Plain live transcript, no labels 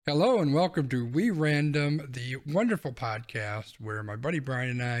Hello and welcome to We Random, the wonderful podcast where my buddy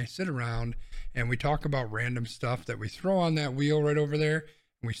Brian and I sit around and we talk about random stuff that we throw on that wheel right over there.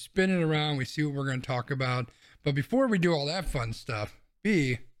 And we spin it around, we see what we're going to talk about. But before we do all that fun stuff,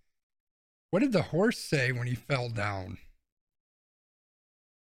 B, what did the horse say when he fell down?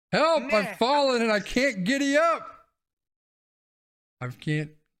 Help! I've fallen and I can't giddy up! I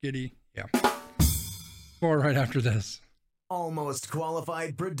can't giddy. Yeah. More right after this. Almost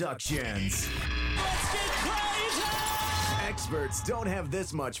Qualified Productions. Let's get crazy! Experts don't have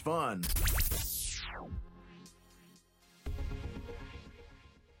this much fun.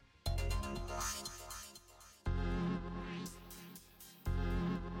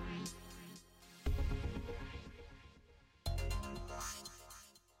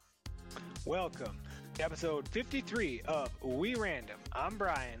 Welcome to episode 53 of We Random. I'm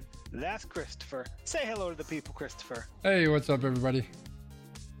Brian. That's Christopher. Say hello to the people, Christopher. Hey, what's up, everybody?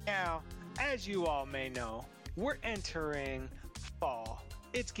 Now, as you all may know, we're entering fall.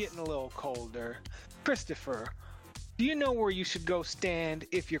 It's getting a little colder. Christopher, do you know where you should go stand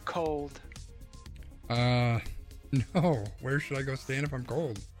if you're cold? No. Where should I go stand if I'm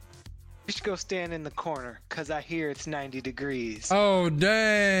cold? You should go stand in the corner, because I hear it's 90 degrees. Oh,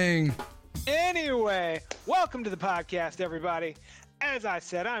 dang. Anyway, welcome to the podcast, everybody. As I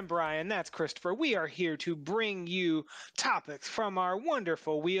said, I'm Brian, that's Christopher. We are here to bring you topics from our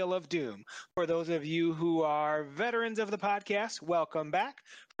wonderful Wheel of Doom. For those of you who are veterans of the podcast, welcome back.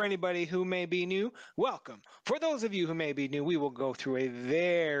 For anybody who may be new, welcome. For those of you who may be new, we will go through a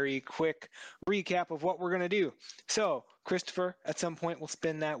very quick recap of what we're going to do. So, Christopher, at some point, we'll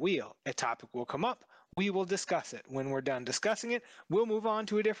spin that wheel. A topic will come up. We will discuss it. When we're done discussing it, we'll move on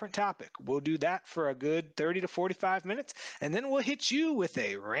to a different topic. We'll do that for a good 30 to 45 minutes, and then we'll hit you with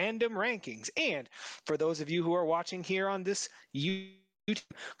a random rankings. And for those of you who are watching here on this YouTube,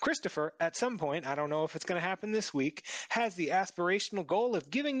 Christopher, at some point, I don't know if it's going to happen this week, has the aspirational goal of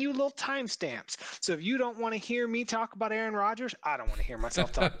giving you little timestamps. So if you don't want to hear me talk about Aaron Rodgers, I don't want to hear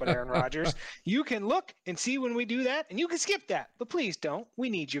myself talk about Aaron Rodgers. You can look and see when we do that, and you can skip that. But please don't. We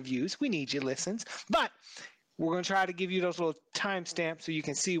need your views. We need your listens. But we're going to try to give you those little timestamps so you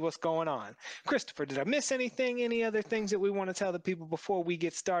can see what's going on. Christopher, did I miss anything? Any other things that we want to tell the people before we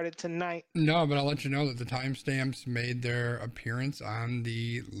get started tonight? No, but I'll let you know that the timestamps made their appearance on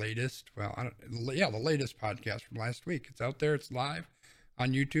the latest, the latest podcast from last week. It's out there. It's live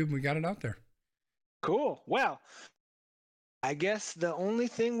on YouTube. We got it out there. Cool. Well, I guess the only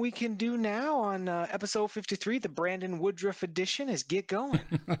thing we can do now on episode 53, the Brandon Woodruff edition, is get going.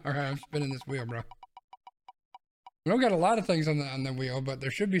 All right, I'm spinning this wheel, bro. We don't got a lot of things on the wheel, but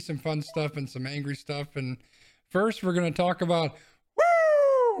there should be some fun stuff and some angry stuff. And first, we're going to talk about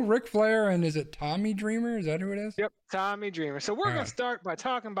Ric Flair, and is it Tommy Dreamer? Is that who it is? Yep, Tommy Dreamer. So we're going to start by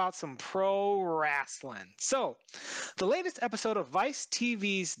talking about some pro wrestling. So the latest episode of Vice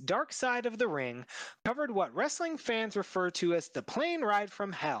TV's Dark Side of the Ring covered what wrestling fans refer to as the plane ride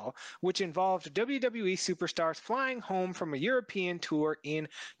from hell, which involved WWE superstars flying home from a European tour in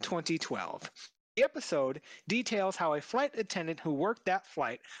 2012. The episode details how a flight attendant who worked that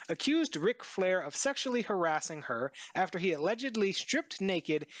flight accused Ric Flair of sexually harassing her after he allegedly stripped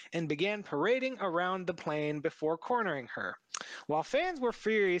naked and began parading around the plane before cornering her. While fans were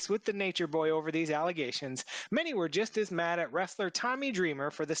furious with the Nature Boy over these allegations, many were just as mad at wrestler Tommy Dreamer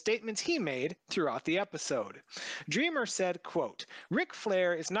for the statements he made throughout the episode. Dreamer said, quote, "Ric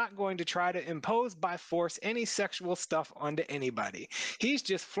Flair is not going to try to impose by force any sexual stuff onto anybody. He's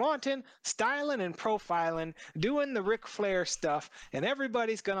just flaunting, styling, and profiling, doing the Ric Flair stuff, and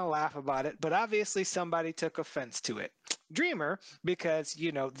everybody's going to laugh about it, but obviously somebody took offense to it." Dreamer, because,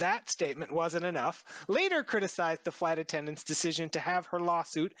 that statement wasn't enough, later criticized the flight attendant's decision to have her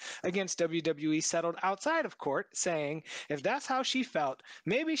lawsuit against WWE settled outside of court, saying, if that's how she felt,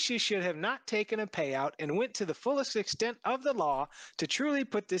 maybe she should have not taken a payout and went to the fullest extent of the law to truly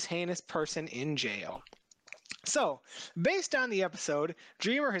put this heinous person in jail. So, based on the episode,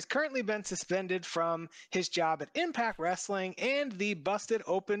 Dreamer has currently been suspended from his job at Impact Wrestling and the Busted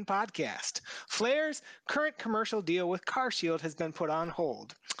Open podcast. Flair's current commercial deal with CarShield has been put on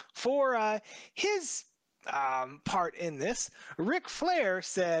hold. For his part in this, Ric Flair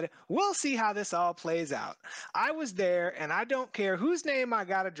said, "We'll see how this all plays out. I was there, and I don't care whose name I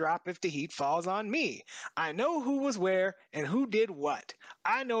gotta drop if the heat falls on me. I know who was where and who did what.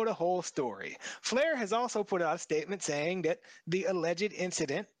 I know the whole story." Flair has also put out a statement saying that the alleged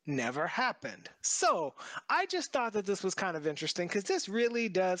incident never happened. So I just thought that this was kind of interesting because this really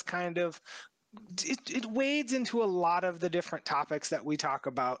does kind of it wades into a lot of the different topics that we talk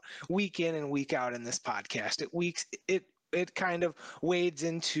about week in and week out in this podcast. It it kind of wades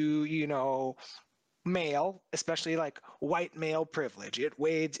into, male, especially like white male privilege. It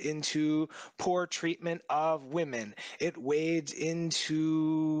wades into poor treatment of women. It wades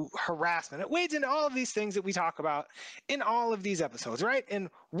into harassment. It wades into all of these things that we talk about in all of these episodes, right?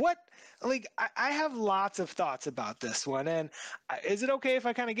 And I have lots of thoughts about this one. And is it okay if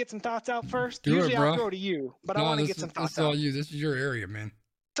I kind of get some thoughts out first? Usually I'll throw to you, but I want to get some thoughts out. This is all you. This is your area, man.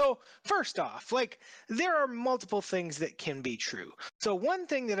 So first off, there are multiple things that can be true. So one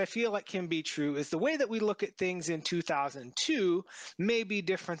thing that I feel like can be true is the way that we look at things in 2002 may be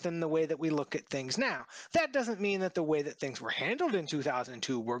different than the way that we look at things now. That doesn't mean that the way that things were handled in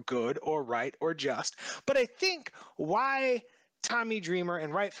 2002 were good or right or just. But I think why Tommy Dreamer,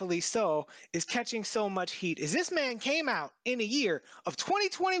 and rightfully so, is catching so much heat is this man came out in a year of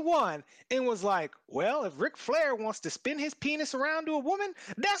 2021 and was like, well, if Ric Flair wants to spin his penis around to a woman,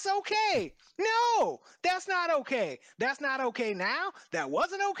 that's okay. No, that's not okay. That's not okay now. That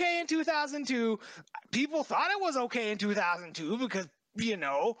wasn't okay in 2002. People thought it was okay in 2002 because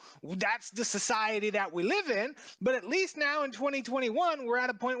that's the society that we live in. But at least now in 2021, we're at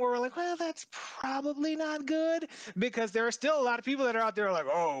a point where we're like, well, that's probably not good, because there are still a lot of people that are out there like,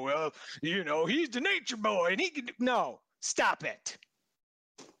 oh, well, he's the nature boy and he can no, stop it.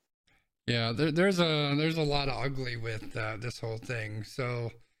 Yeah, there's a lot of ugly with this whole thing.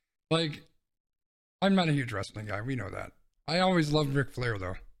 So, I'm not a huge wrestling guy. We know that. I always loved Ric Flair,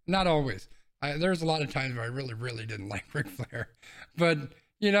 though. Not always. There's a lot of times where I really, really didn't like Ric Flair. But,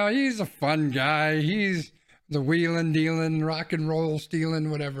 he's a fun guy. He's the wheeling, dealing, rock and roll,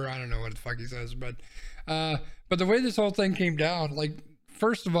 stealing, whatever. I don't know what the fuck he says. But the way this whole thing came down,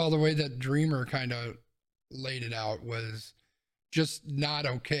 first of all, the way that Dreamer kind of laid it out was just not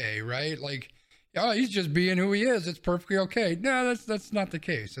okay, right? He's just being who he is. It's perfectly okay. No, that's not the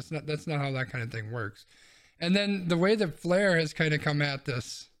case. That's not how that kind of thing works. And then the way that Flair has kind of come at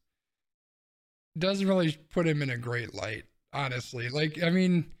this doesn't really put him in a great light, honestly.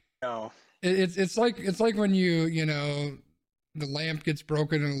 No. It's like when the lamp gets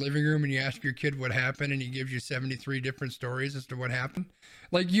broken in the living room and you ask your kid what happened and he gives you 73 different stories as to what happened.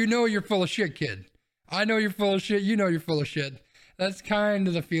 You're full of shit, kid. I know you're full of shit. You're full of shit. That's kind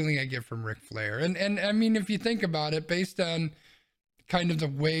of the feeling I get from Ric Flair. And I mean, if you think about it, based on kind of the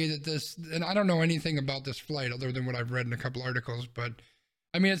way that this, and I don't know anything about this flight other than what I've read in a couple articles, but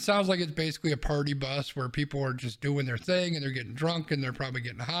I mean, it sounds like it's basically a party bus where people are just doing their thing and they're getting drunk and they're probably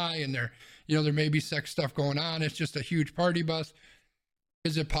getting high and there may be sex stuff going on. It's just a huge party bus.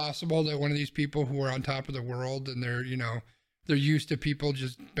 Is it possible that one of these people who are on top of the world and they're used to people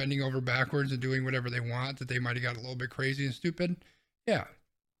just bending over backwards and doing whatever they want, that they might have got a little bit crazy and stupid? Yeah,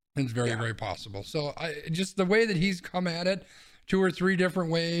 it's very, very possible. So just the way that he's come at it, 2 or 3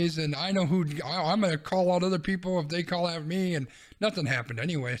 different ways, and I know I'm going to call out other people if they call out me, and nothing happened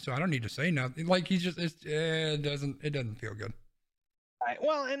anyway, so I don't need to say nothing. It doesn't feel good. Right.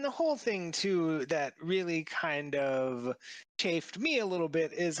 Well, and the whole thing too that really kind of chafed me a little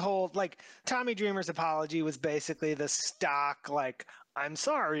bit is Tommy Dreamer's apology was basically the stock, I'm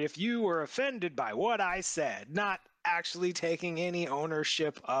sorry if you were offended by what I said, not actually taking any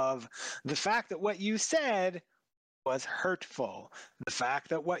ownership of the fact that what you said was hurtful. The fact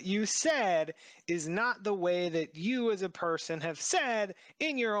that what you said is not the way that you as a person have said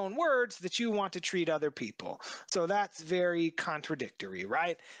in your own words that you want to treat other people. So that's very contradictory,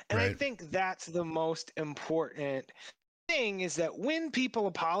 right? And right. I think that's the most important thing, is that when people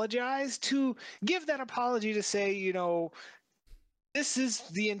apologize, to give that apology to say, this is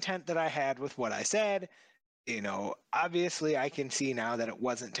the intent that I had with what I said. Obviously I can see now that it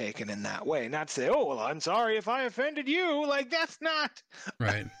wasn't taken in that way. Not to say, oh, well, I'm sorry if I offended you. That's not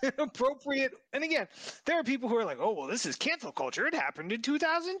right. appropriate. And again, there are people who are like, oh, well, this is cancel culture. It happened in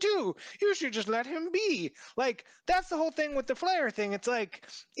 2002. You should just let him be. That's the whole thing with the Flair thing. It's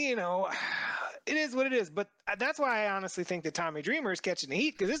it is what it is. But that's why I honestly think that Tommy Dreamer is catching the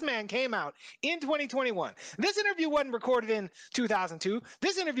heat, because this man came out in 2021. This interview wasn't recorded in 2002.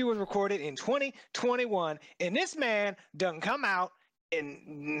 This interview was recorded in 2021. And this man doesn't come out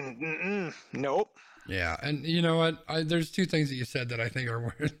and nope. Yeah, and you know what? There's 2 things that you said that I think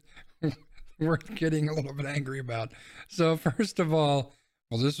are worth getting a little bit angry about. So first of all,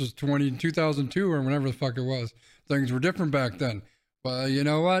 well, this was 2002 or whenever the fuck it was. Things were different back then. Well, you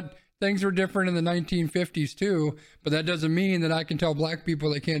know what? Things were different in the 1950s too, but that doesn't mean that I can tell black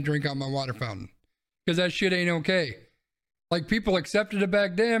people they can't drink out my water fountain, because that shit ain't okay. People accepted it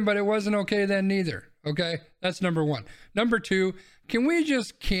back then, but it wasn't okay then neither. Okay, that's number 1. Number 2, can we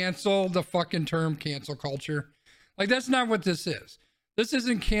just cancel the fucking term cancel culture? That's not what this is. This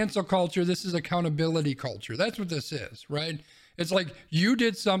isn't cancel culture. This is accountability culture. That's what this is, right? It's like you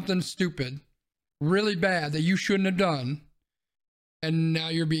did something stupid, really bad that you shouldn't have done, and now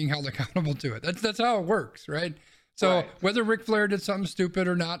you're being held accountable to it. That's how it works, right? So Right. whether Ric Flair did something stupid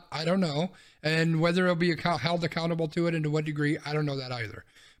or not, I don't know. And whether he'll be held accountable to it and to what degree, I don't know that either.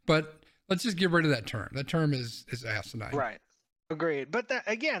 But let's just get rid of that term. That term is asinine. Right. Agreed. But that,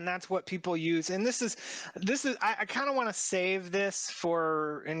 again, that's what people use. And this is I kind of want to save this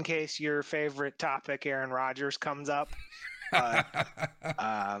for in case your favorite topic, Aaron Rodgers, comes up.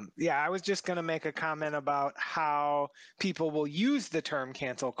 Yeah, I was just going to make a comment about how people will use the term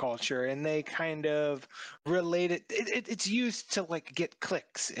cancel culture, and they kind of relate it. It's used to like get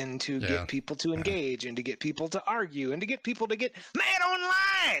clicks and to get people to engage and to get people to argue and to get people to get mad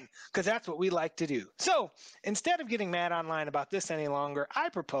online, because that's what we like to do. So instead of getting mad online about this any longer, I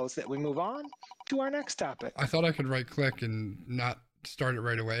propose that we move on to our next topic. I thought I could right click and not start it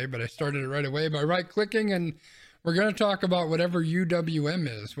right away, but I started it right away by right clicking, and we're going to talk about whatever UWM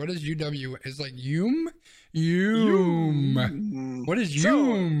is. What is UW? Is like Yume? Yume. What is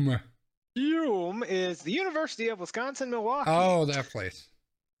Yume? Yume is the University of Wisconsin-Milwaukee. Oh, that place.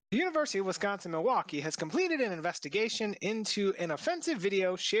 The University of Wisconsin-Milwaukee has completed an investigation into an offensive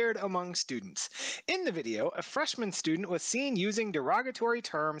video shared among students. In the video, a freshman student was seen using derogatory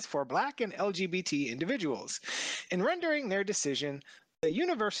terms for Black and LGBT individuals. In rendering their decision, the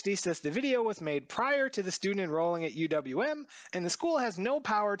university says the video was made prior to the student enrolling at UWM, and the school has no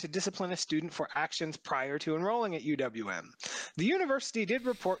power to discipline a student for actions prior to enrolling at UWM. The university did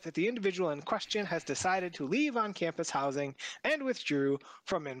report that the individual in question has decided to leave on-campus housing and withdrew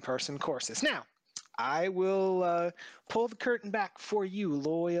from in-person courses. Now, I will pull the curtain back for you,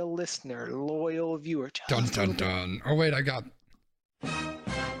 loyal listener, loyal viewer. Dun, dun, dun. Oh, wait, I got...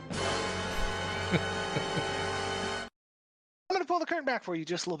 I'm going to pull the curtain back for you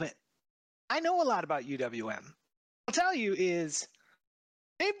just a little bit. I know a lot about UWM. I'll tell you is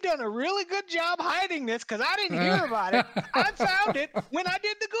they've done a really good job hiding this, because I didn't hear about it. I found it when I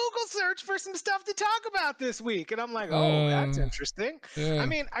did the Google search for some stuff to talk about this week, and I'm like, oh, that's interesting. Yeah. I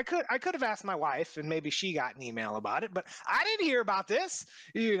mean, I could have asked my wife, and maybe she got an email about it, but I didn't hear about this,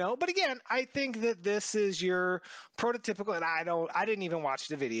 you know. But again, I think that this is your prototypical, and I didn't even watch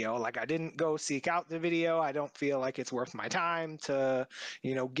the video. Like, I didn't go seek out the video. I don't feel like it's worth my time to,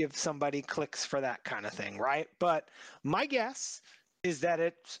 you know, give somebody clicks for that kind of thing, right? But my guess is that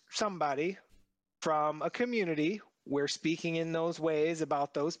it's somebody from a community where speaking in those ways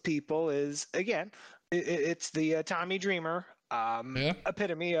about those people is, again, it's the Tommy Dreamer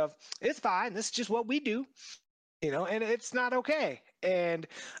epitome of, it's fine, this is just what we do, you know, and it's not okay. And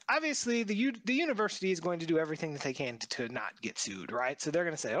obviously the university is going to do everything that they can to not get sued, right? So they're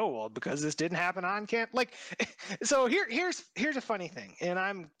going to say, oh, well, because this didn't happen on camp. Like, so here's a funny thing, and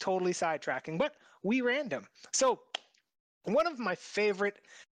I'm totally sidetracking, but we random. So one of my favorite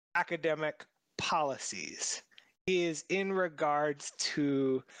academic policies is in regards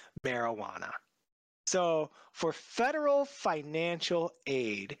to marijuana. So for federal financial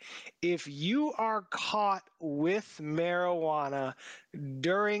aid, if you are caught with marijuana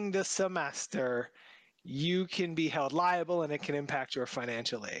during the semester, you can be held liable and it can impact your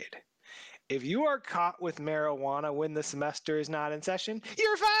financial aid. If you are caught with marijuana when the semester is not in session,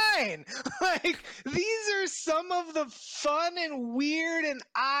 you're fine. Like, these are some of the fun and weird and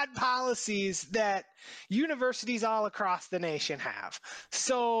odd policies that universities all across the nation have.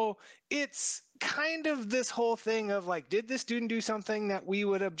 So it's kind of this whole thing of like, did the student do something that we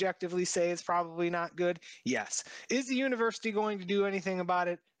would objectively say is probably not good? Yes. Is the university going to do anything about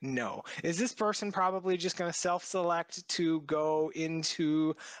it? No. Is this person probably just going to self-select to go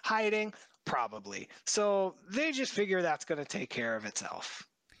into hiding? Probably. So they just figure that's going to take care of itself.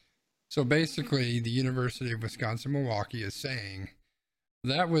 So basically, the University of Wisconsin-Milwaukee is saying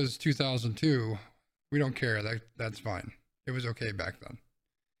that was 2002. We don't care. That's fine. It was okay back then.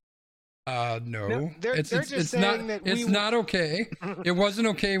 No, it's not okay. It wasn't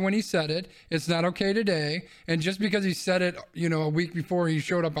okay when he said it. It's not okay today. And just because he said it, you know, a week before he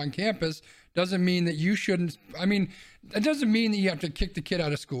showed up on campus doesn't mean that you shouldn't. I mean, it doesn't mean that you have to kick the kid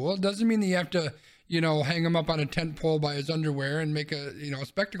out of school. It doesn't mean that you have to, you know, hang him up on a tent pole by his underwear and make a, you know, a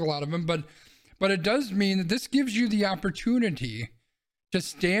spectacle out of him. But it does mean that this gives you the opportunity to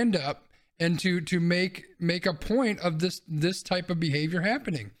stand up and to make a point of this type of behavior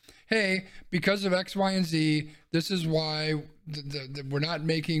happening. Hey, because of X, Y, and Z, this is why we're not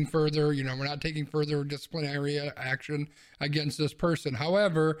making further, you know, we're not taking further disciplinary action against this person.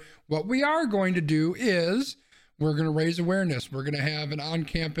 However, what we are going to do is we're going to raise awareness. We're going to have an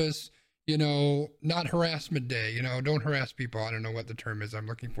on-campus, not harassment day, don't harass people. I don't know what the term is I'm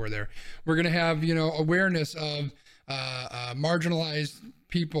looking for there. We're going to have, awareness of marginalized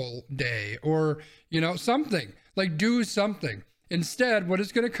people day, or, something like, do something. Instead, what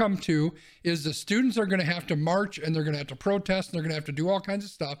it's going to come to is the students are going to have to march, and they're going to have to protest, and they're going to have to do all kinds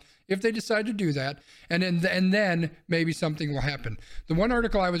of stuff if they decide to do that. And then maybe something will happen. The one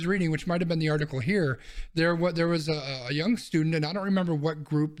article I was reading, which might have been the article here, there was a young student, and I don't remember what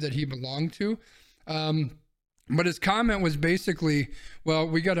group that he belonged to. But his comment was basically, well,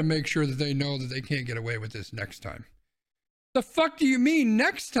 we got to make sure that they know that they can't get away with this next time. The fuck do you mean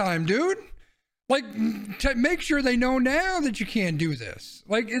next time, dude? Like, to make sure they know now that you can't do this.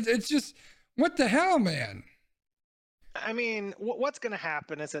 Like, it's just, what the hell, man? I mean, what's going to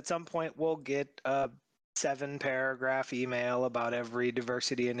happen is at some point we'll get a 7-paragraph email about every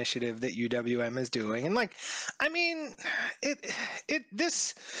diversity initiative that UWM is doing. And like, I mean,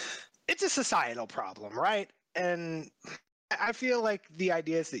 it's a societal problem, right? And I feel like the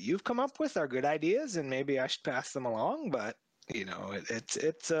ideas that you've come up with are good ideas, and maybe I should pass them along, but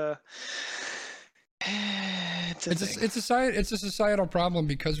it's a societal problem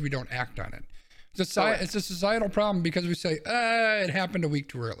because we don't act on it. It's a societal problem because we say, it happened a week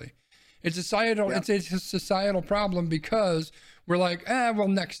too early. It's a societal problem because we're like, well,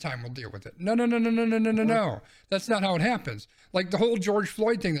 next time we'll deal with it. No. That's not how it happens. Like the whole George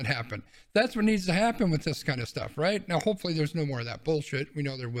Floyd thing that happened. That's what needs to happen with this kind of stuff, right? Now, hopefully there's no more of that bullshit. We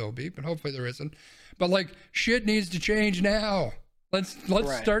know there will be, but hopefully there isn't. But like, shit needs to change now. Let's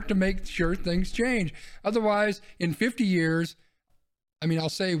start to make sure things change. Otherwise, in 50 years, I mean, I'll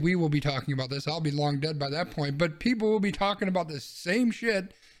say we will be talking about this. I'll be long dead by that point. But people will be talking about the same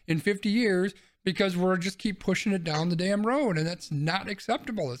shit in 50 years because we're just keep pushing it down the damn road. And that's not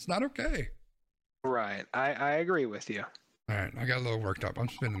acceptable. It's not okay. Right. I agree with you. All right. I got a little worked up. I'm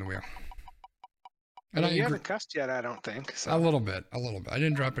spinning the wheel. And you haven't cussed yet, I don't think. So. A little bit. I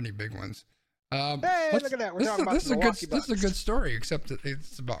didn't drop any big ones. Hey, look at that. We're talking about the Milwaukee Bucks. This is a good story, except that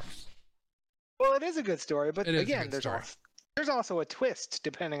it's the Bucks. Well, it is a good story, but again, there's also a twist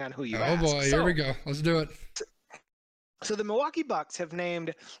depending on who you ask. Oh boy, here we go. Let's do it. So the Milwaukee Bucks have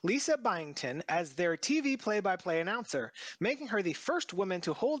named Lisa Byington as their TV play-by-play announcer, making her the first woman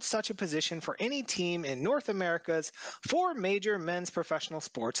to hold such a position for any team in North America's 4 major men's professional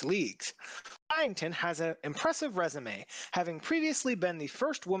sports leagues. Byington has an impressive resume, having previously been the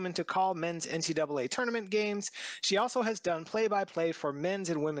first woman to call men's NCAA tournament games. She also has done play-by-play for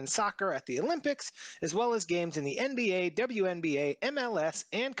men's and women's soccer at the Olympics, as well as games in the NBA, WNBA, MLS,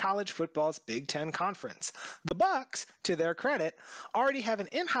 and college football's Big Ten Conference. The Bucks, to their credit, already have an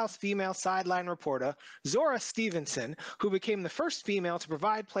in-house female sideline reporter, Zora Stevenson, who became the first female to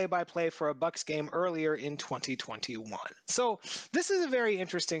provide play-by-play for a Bucks game earlier in 2021. So this is a very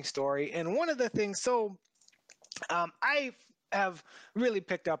interesting story, and one of the things, I have really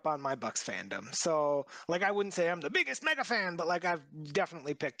picked up on my Bucks fandom. So, like, I wouldn't say I'm the biggest mega fan, but like I've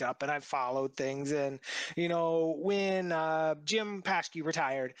definitely picked up and I've followed things. And when Jim Paschke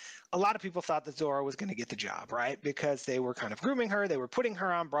retired, a lot of people thought that Zora was going to get the job, right? Because they were kind of grooming her, they were putting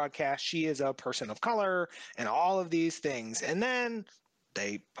her on broadcast. She is a person of color and all of these things. And then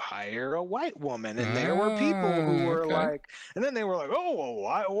they hire a white woman, and there were people who were like, and then they were like,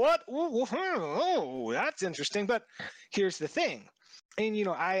 oh, that's interesting. But here's the thing. And,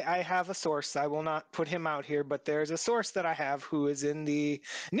 I have a source. I will not put him out here, but there's a source that I have who is in the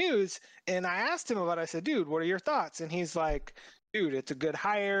news. And I asked him about it. I said, dude, what are your thoughts? And he's like, dude, it's a good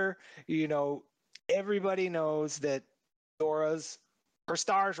hire. Everybody knows that her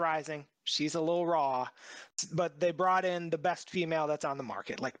star's rising. She's a little raw, but they brought in the best female that's on the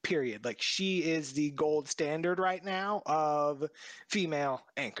market, like, period. Like, she is the gold standard right now of female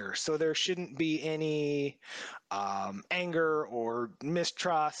anchors. So there shouldn't be any anger or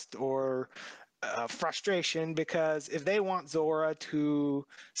mistrust or frustration, because if they want Zora to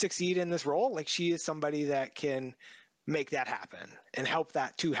succeed in this role, like, she is somebody that can make that happen and help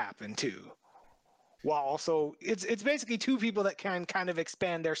that to happen too. While also, it's basically 2 people that can kind of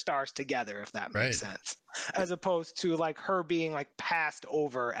expand their stars together, if that makes sense, as opposed to like her being like passed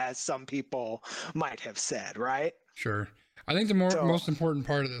over, as some people might have said, right? Sure. I think the most important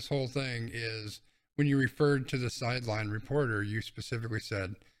part of this whole thing is when you referred to the sideline reporter, you specifically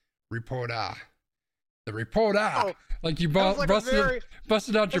said reporter. The reporter, like you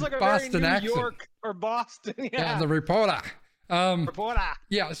busted out your Boston accent. New York or Boston, yeah, the reporter.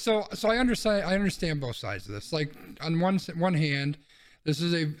 Yeah, so I understand both sides of this. Like, on one hand, this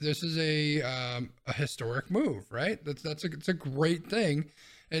is a historic move, right? It's a great thing.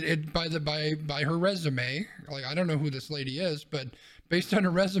 It by her resume, like, I don't know who this lady is, but based on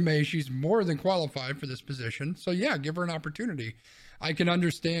her resume, she's more than qualified for this position. So yeah, give her an opportunity. I can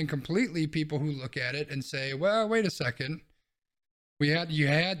understand completely people who look at it and say, well, wait a second. You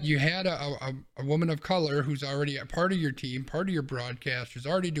had a woman of color who's already a part of your team, part of your broadcast, who's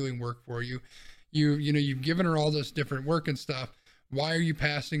already doing work for you. You've given her all this different work and stuff. Why are you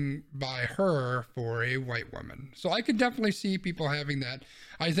passing by her for a white woman? So I could definitely see people having that.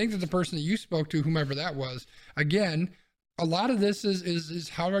 I think that the person that you spoke to, whomever that was, again, a lot of this is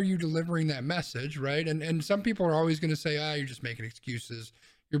how are you delivering that message, right? And some people are always going to say, you're just making excuses.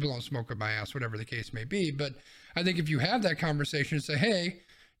 You're blowing smoke up my ass, whatever the case may be. But I think if you have that conversation and say, hey,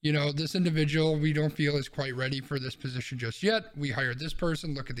 this individual we don't feel is quite ready for this position just yet. We hired this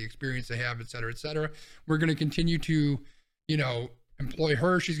person. Look at the experience they have, et cetera, et cetera. We're going to continue to, employ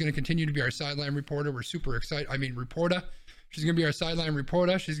her. She's going to continue to be our sideline reporter. We're super excited. Reporter. She's going to be our sideline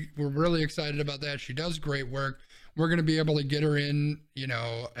reporter. We're really excited about that. She does great work. We're going to be able to get her in,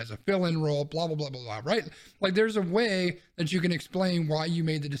 as a fill-in role, blah, blah, blah, blah, blah, right? Like there's a way that you can explain why you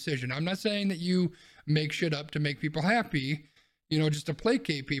made the decision. I'm not saying that you make shit up to make people happy, just to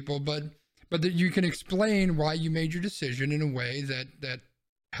placate people, but that you can explain why you made your decision in a way that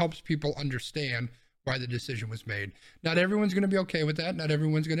helps people understand why the decision was made. Not everyone's going to be okay with that. Not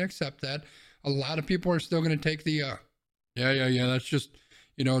everyone's going to accept that. A lot of people are still going to take the, that's just,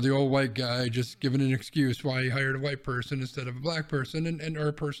 the old white guy just giving an excuse why he hired a white person instead of a black person and or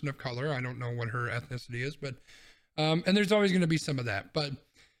a person of color. I don't know what her ethnicity is, but, and there's always going to be some of that, but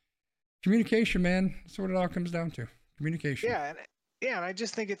communication, man, that's what it all comes down to. Communication. Yeah, and I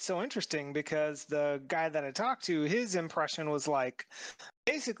just think it's so interesting because the guy that I talked to, his impression was like,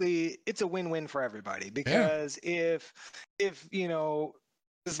 basically, it's a win-win for everybody because if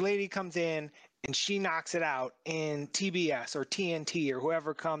this lady comes in and she knocks it out in TBS or TNT or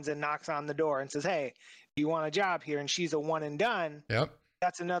whoever comes and knocks on the door and says, hey, you want a job here? And she's a one and done. Yep.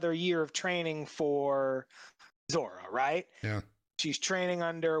 That's another year of training for Zora, right? Yeah. She's training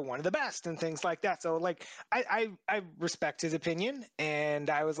under one of the best and things like that. So like, I respect his opinion and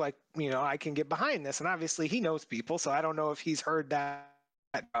I was like, I can get behind this. And obviously he knows people. So I don't know if he's heard that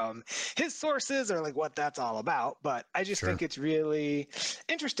his sources or like what that's all about, but I just think it's really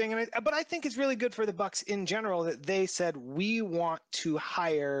interesting. But I think it's really good for the Bucs in general that they said, we want to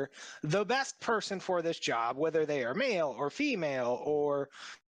hire the best person for this job, whether they are male or female or,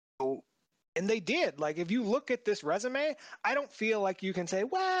 and they did. Like, if you look at this resume, I don't feel like you can say,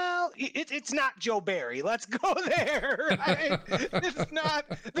 well, it's not Joe Barry. Let's go there.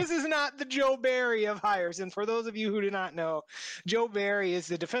 This is not the Joe Barry of hires. And for those of you who do not know, Joe Barry is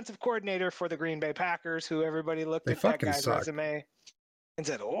the defensive coordinator for the Green Bay Packers, who everybody looked at that guy's resume and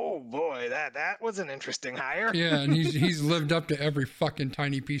said, oh boy, that was an interesting hire. Yeah, and he's lived up to every fucking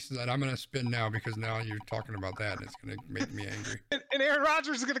tiny piece of that. I'm going to spin now because now you're talking about that and it's going to make me angry. And Aaron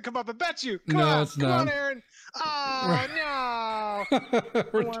Rodgers is going to come up and bet you. Come on, Aaron. Oh, no.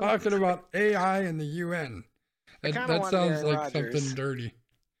 We're talking about AI and the UN. That sounds like something dirty.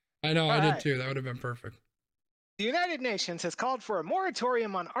 I know, I did too. That would have been perfect. The United Nations has called for a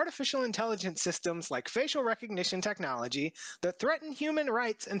moratorium on artificial intelligence systems like facial recognition technology that threaten human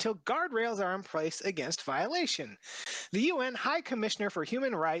rights until guardrails are in place against violation. The UN High Commissioner for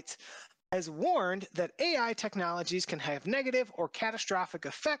Human Rights has warned that AI technologies can have negative or catastrophic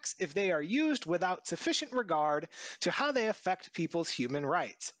effects if they are used without sufficient regard to how they affect people's human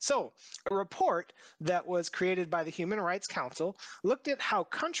rights. So, a report that was created by the Human Rights Council looked at how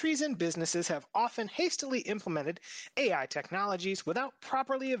countries and businesses have often hastily implemented AI technologies without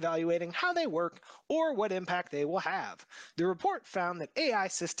properly evaluating how they work or what impact they will have. The report found that AI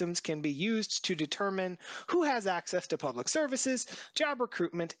systems can be used to determine who has access to public services, job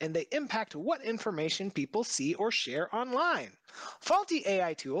recruitment, and they impact what information people see or share online. Faulty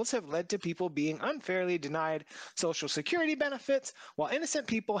AI tools have led to people being unfairly denied Social Security benefits, while innocent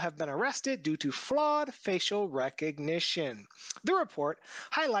people have been arrested due to flawed facial recognition. The report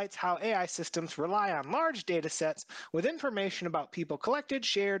highlights how AI systems rely on large data sets with information about people collected,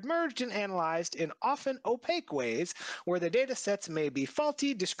 shared, merged, and analyzed in often opaque ways, where the data sets may be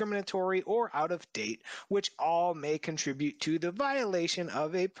faulty, discriminatory, or out of date, which all may contribute to the violation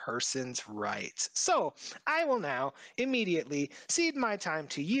of a person's rights. So, I will now immediately cede my time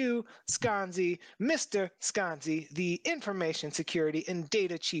to you, Sconzi, Mr. Sconzi, the Information Security and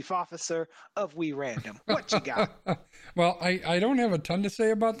Data Chief Officer of We Random. What you got? Well, I don't have a ton to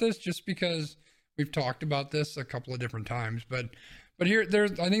say about this just because we've talked about this a couple of different times, but here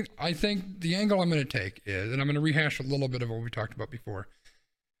I think the angle I'm going to take is, and I'm going to rehash a little bit of what we talked about before.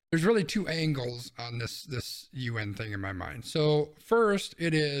 There's really two angles on this UN thing in my mind. So first,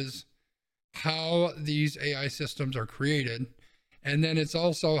 it is how these AI systems are created And then it's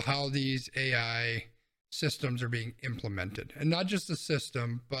also how these AI systems are being implemented. And not just the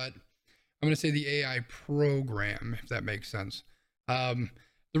system, but I'm going to say the AI program, if that makes sense. The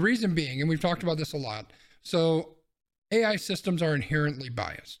reason being, and we've talked about this a lot, so AI systems are inherently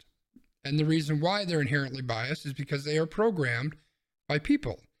biased. And the reason why they're inherently biased is because they are programmed by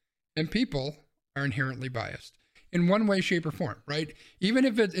people. And people are inherently biased in one way, shape, or form, right? Even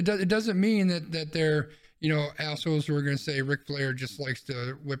if it doesn't mean that they're, assholes who are going to say Ric Flair just likes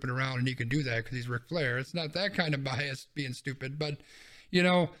to whip it around and he can do that because he's Ric Flair. It's not that kind of bias being stupid, but,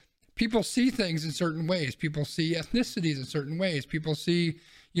 people see things in certain ways. People see ethnicities in certain ways. People see,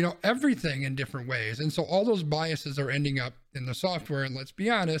 everything in different ways. And so all those biases are ending up in the software. And let's be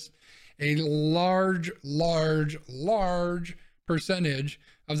honest, a large percentage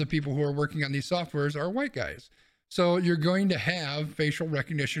of the people who are working on these softwares are white guys. So you're going to have facial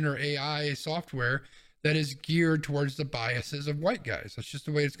recognition or AI software that is geared towards the biases of white guys. That's just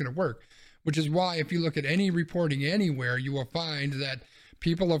the way it's going to work, which is why if you look at any reporting anywhere, you will find that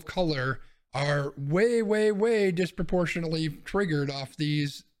people of color are way disproportionately triggered off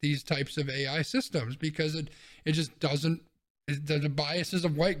these types of AI systems because it just doesn't, the biases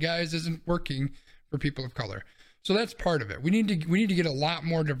of white guys isn't working for people of color. So that's part of it. We need to get a lot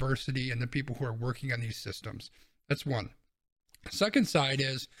more diversity in the people who are working on these systems. That's one. Second side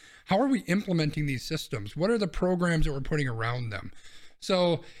is, how are we implementing these systems? What are the programs that we're putting around them?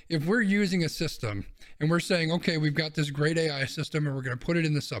 So if we're using a system and we're saying, okay, we've got this great AI system and we're going to put it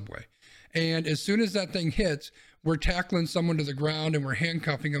in the subway. And as soon as that thing hits, we're tackling someone to the ground and we're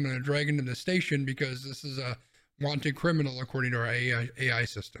handcuffing them and dragging them to the station because this is a wanted criminal according to our AI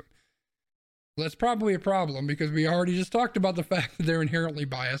system. Well, that's probably a problem because we already just talked about the fact that they're inherently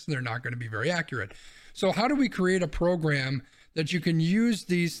biased and they're not going to be very accurate. So how do we create a program that you can use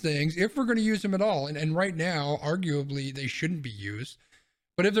these things if we're going to use them at all? And right now, arguably, they shouldn't be used.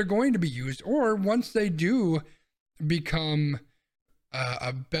 But if they're going to be used, or once they do become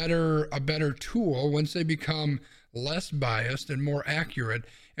a better tool, once they become less biased and more accurate,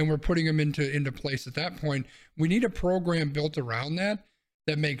 and we're putting them into place at that point, we need a program built around that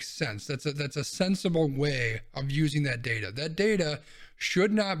makes sense. That's a sensible way of using that data. That data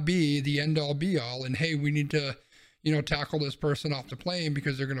should not be the end all be all. And hey, we need to, tackle this person off the plane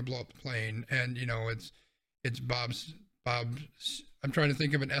because they're going to blow up the plane. And it's Bob's. I'm trying to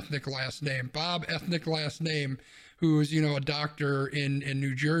think of an ethnic last name. Bob, ethnic last name, who's a doctor in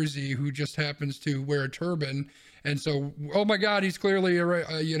New Jersey who just happens to wear a turban. And so, oh my God, he's clearly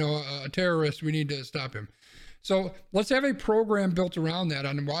a terrorist. We need to stop him. So let's have a program built around that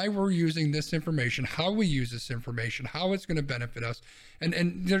on why we're using this information, how we use this information, how it's going to benefit us.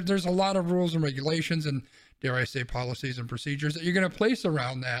 And there's a lot of rules and regulations and, dare I say, policies and procedures that you're going to place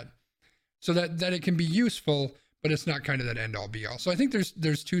around that so that it can be useful, but it's not kind of that end all be all. So I think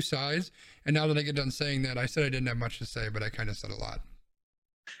there's two sides. And now that I get done saying that, I said I didn't have much to say, but I kind of said a lot.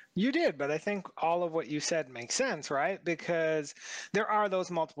 You did, but I think all of what you said makes sense, right? Because there are those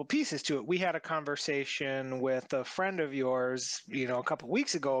multiple pieces to it. We had a conversation with a friend of yours, a couple of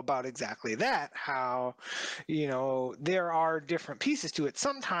weeks ago about exactly that, how, there are different pieces to it.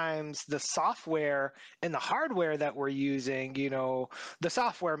 Sometimes the software and the hardware that we're using, the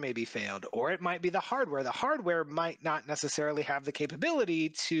software may be failed, or it might be the hardware. The hardware might not necessarily have the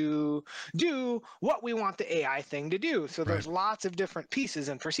capability to do what we want the AI thing to do. So there's lots of different pieces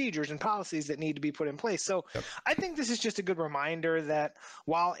and procedures and policies that need to be put in place. So I think this is just a good reminder that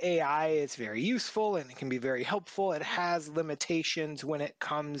while AI is very useful and it can be very helpful, it has limitations when it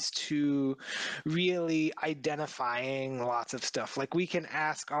comes to really identifying lots of stuff. Like we can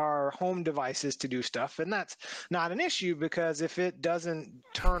ask our home devices to do stuff, and that's not an issue because if it doesn't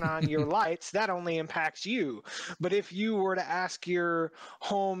turn on your lights, that only impacts you. But if you were to ask your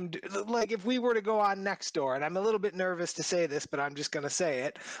home, like if we were to go on Nextdoor, and I'm a little bit nervous to say this, but I'm just going to say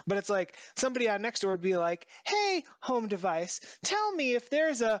it, but it's like somebody on Nextdoor would be like, hey, home device, tell me if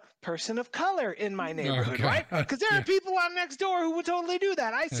there's a person of color in my neighborhood, right? Because there are people on Nextdoor who would totally do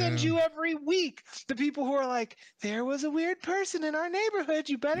that. I send you every week the people who are like, there was a weird person in our neighborhood.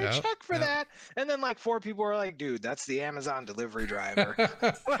 You better check for that. And then like 4 people are like, dude, that's the Amazon delivery driver.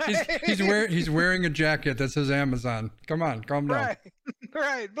 he's wearing a jacket that says Amazon. Come on, calm down.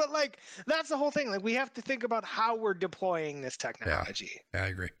 Right. But like, that's the whole thing. Like we have to think about how we're deploying this technology. Yeah, I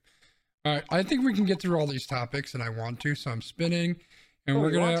agree. All right. I think we can get through all these topics and I want to, so I'm spinning and we're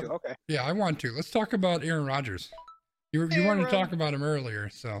going to, okay. Yeah, I want to. Let's talk about Aaron Rodgers. You wanted to talk about him earlier,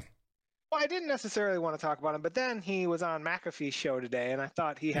 so. Well, I didn't necessarily want to talk about him, but then he was on McAfee's show today, and I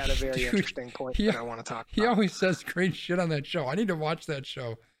thought he had a very interesting point that I want to talk about. He always says great shit on that show. I need to watch that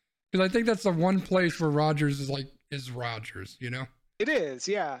show because I think that's the one place where Rodgers is like is Rodgers, you know? It is,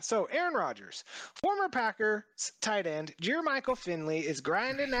 yeah. So Aaron Rodgers, former Packers tight end, Jermichael Finley is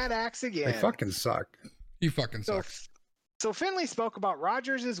grinding that axe again. They fucking suck. You fucking suck. So Finley spoke about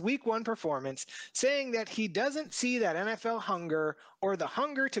Rodgers' Week 1 performance, saying that he doesn't see that NFL hunger or the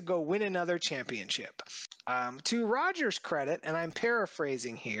hunger to go win another championship. To Rodgers' credit, and I'm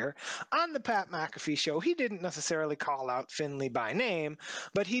paraphrasing here, on the Pat McAfee show, he didn't necessarily call out Finley by name,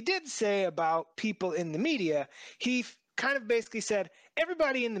 but he did say about people in the media, he kind of basically said,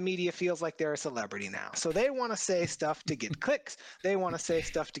 everybody in the media feels like they're a celebrity now. So they want to say stuff to get clicks. They want to say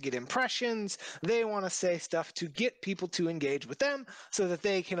stuff to get impressions. They want to say stuff to get people to engage with them so that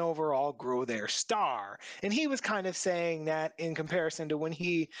they can overall grow their star. And he was kind of saying that in comparison to when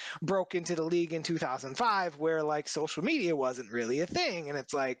he broke into the league in 2005, where like social media wasn't really a thing. And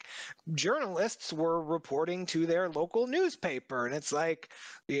it's like journalists were reporting to their local newspaper. And it's like,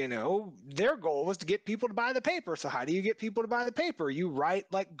 you know, their goal was to get people to buy the paper. So how do you get people to buy the paper? You write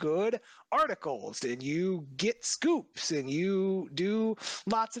like good articles and you get scoops and you do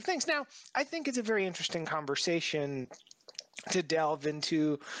lots of things. Now, I think it's a very interesting conversation to delve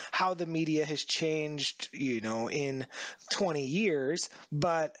into how the media has changed, you know, in 20 years.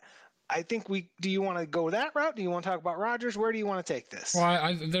 But I think do you want to go that route? Do you want to talk about Rodgers? Where do you want to take this?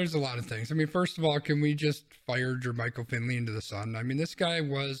 Well, there's a lot of things. I mean, first of all, can we just fire Jermichael Finley into the sun? I mean, this guy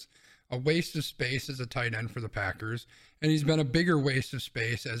was a waste of space as a tight end for the Packers, and he's been a bigger waste of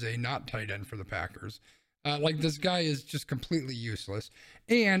space as a not tight end for the Packers. Like, this guy is just completely useless.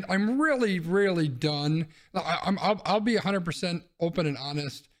 And I'm really, really done. I'll be 100% open and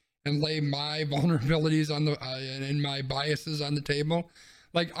honest and lay my vulnerabilities on and my biases on the table.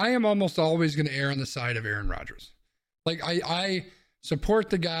 Like, I am almost always going to err on the side of Aaron Rodgers. Like, I support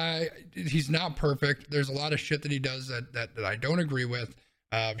the guy. He's not perfect. There's a lot of shit that he does that I don't agree with.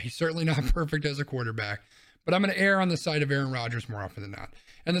 He's certainly not perfect as a quarterback, but I'm going to err on the side of Aaron Rodgers more often than not.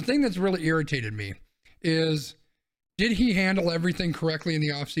 And the thing that's really irritated me is, did he handle everything correctly in the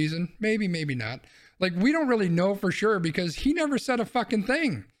offseason? Maybe, maybe not. Like, we don't really know for sure because he never said a fucking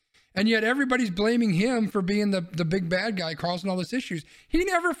thing. And yet everybody's blaming him for being the big bad guy causing all these issues. He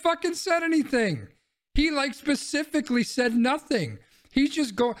never fucking said anything. He like specifically said nothing. He's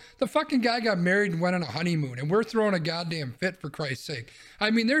just the fucking guy got married and went on a honeymoon and we're throwing a goddamn fit for Christ's sake.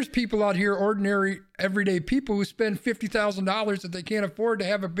 I mean, there's people out here, ordinary, everyday people who spend $50,000 that they can't afford to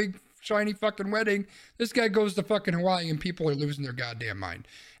have a big, shiny fucking wedding. This guy goes to fucking Hawaii and people are losing their goddamn mind.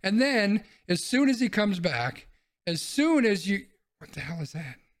 And then as soon as he comes back, what the hell is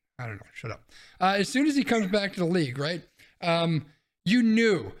that? I don't know. Shut up. As soon as he comes back to the league, right? You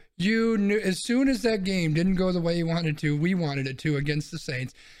knew as soon as that game didn't go the way we wanted it to against the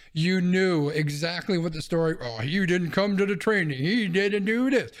Saints, you knew exactly what the story. Oh, you didn't come to the training. He didn't do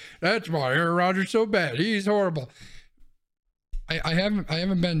this. That's why Aaron Rodgers so bad. He's horrible. I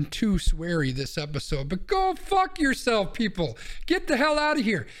haven't been too sweary this episode, but go fuck yourself, people. Get the hell out of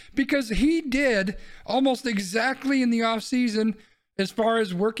here. Because he did almost exactly in the offseason as far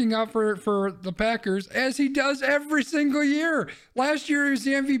as working out for the Packers, as he does every single year. Last year he was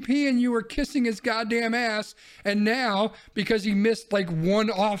the MVP and you were kissing his goddamn ass. And now, because he missed like one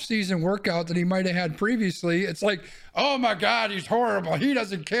off-season workout that he might have had previously, it's like, oh my God, he's horrible. He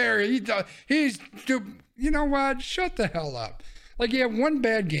doesn't care. He's you know what? Shut the hell up. Like, you had one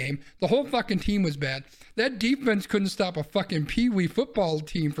bad game. The whole fucking team was bad. That defense couldn't stop a fucking peewee football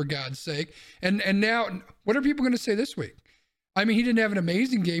team, for God's sake. And now, what are people going to say this week? I mean, he didn't have an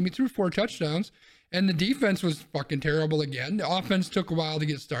amazing game. He threw 4 touchdowns, and the defense was fucking terrible again. The offense took a while to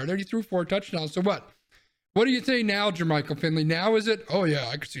get started. He threw 4 touchdowns. So what? What do you say now, Jermichael Finley? Now is it? Oh, yeah,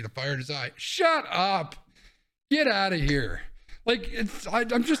 I could see the fire in his eye. Shut up. Get out of here. Like,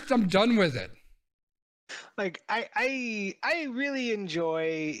 I'm done with it. Like, I really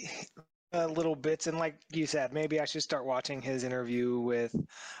enjoy little bits, and like you said, maybe I should start watching his interview with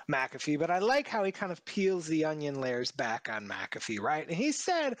McAfee, but I like how he kind of peels the onion layers back on McAfee, right? And he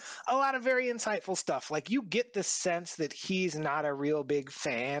said a lot of very insightful stuff. Like, you get the sense that he's not a real big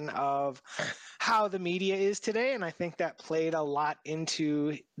fan of how the media is today, and I think that played a lot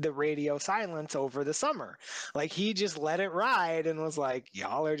into the radio silence over the summer. Like, he just let it ride and was like,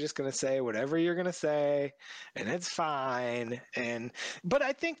 y'all are just gonna say whatever you're gonna say and it's fine. But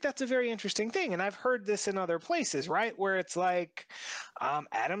I think that's a very interesting thing, and I've heard this in other places, right, where it's like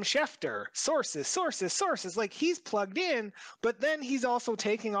Adam Schefter, sources, like, he's plugged in, but then he's also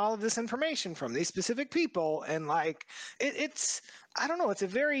taking all of this information from these specific people, and like it's I don't know, it's a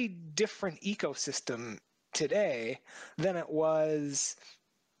very different ecosystem today than it was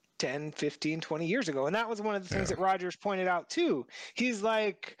 10, 15, 20 years ago. And that was one of the things that Rogers pointed out too. He's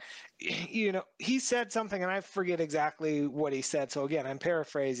like, he said something, and I forget exactly what he said. So again, I'm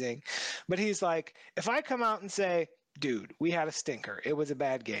paraphrasing, but he's like, if I come out and say, dude, we had a stinker, it was a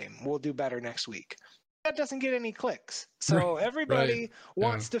bad game, we'll do better next week, that doesn't get any clicks. So everybody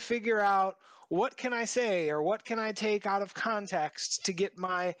wants to figure out, what can I say, or what can I take out of context to get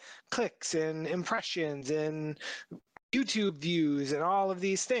my clicks and impressions and YouTube views and all of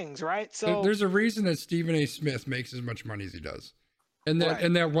these things, right? So there's a reason that Stephen A. Smith makes as much money as he does. And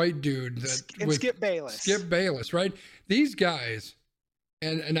that white dude with Skip Bayless. Skip Bayless, right? These guys,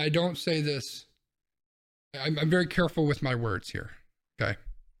 and I don't say this, I'm very careful with my words here, okay?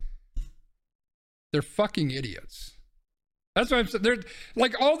 They're fucking idiots. That's what I'm saying. They're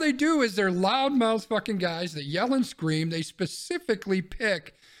like, all they do is they're loudmouth fucking guys. They yell and scream. They specifically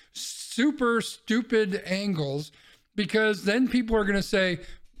pick super stupid angles, because then people are going to say,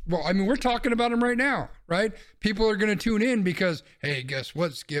 well, I mean, we're talking about him right now, right? People are going to tune in because, hey, guess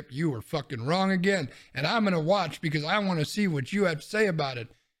what, Skip? You were fucking wrong again. And I'm going to watch because I want to see what you have to say about it.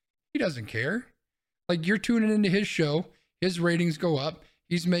 He doesn't care. Like, you're tuning into his show. His ratings go up.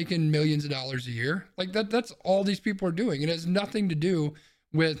 He's making millions of dollars a year. Like, that's all these people are doing. It has nothing to do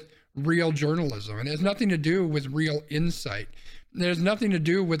with real journalism. And it has nothing to do with real insight. It has nothing to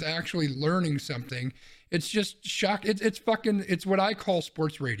do with actually learning something. It's just shock. It's what I call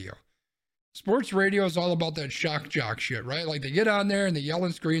sports radio. Sports radio is all about that shock jock shit, right? Like, they get on there and they yell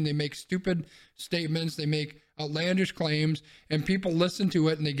and scream. They make stupid statements. They make outlandish claims, and people listen to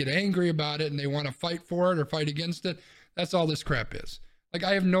it and they get angry about it and they want to fight for it or fight against it. That's all this crap is. Like,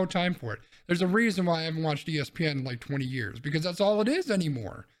 I have no time for it. There's a reason why I haven't watched ESPN in like 20 years, because that's all it is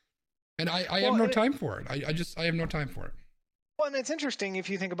anymore. And I have no time for it. I have no time for it. Well, and it's interesting if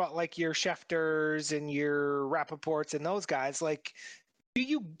you think about like your Schefters and your Rappaports and those guys, like, do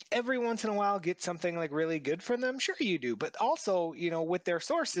you every once in a while get something like really good from them? Sure you do. But also, with their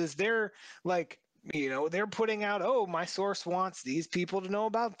sources, they're like, they're putting out, oh, my source wants these people to know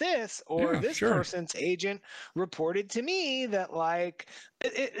about this, or this person's agent reported to me that, like,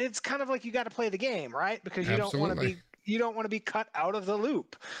 it's kind of like you got to play the game, right? Because you don't want to be cut out of the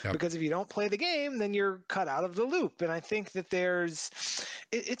loop. Yep. Because if you don't play the game, then you're cut out of the loop. And I think that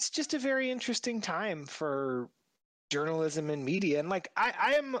it's just a very interesting time for journalism and media. And like,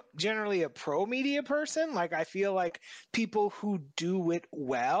 I am generally a pro media person. Like, I feel like people who do it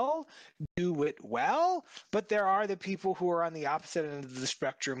well, but there are the people who are on the opposite end of the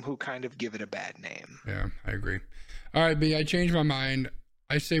spectrum who kind of give it a bad name. Yeah, I agree. All right, B, I changed my mind.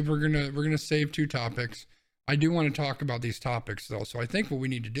 I say we're gonna save 2 topics. I do want to talk about these topics though. So I think what we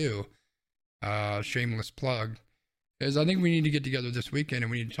need to do, shameless plug, is I think we need to get together this weekend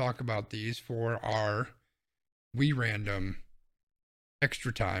and we need to talk about these for our We Random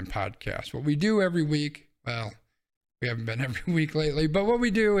Extra Time podcast. What we do every week, well, we haven't been every week lately, but what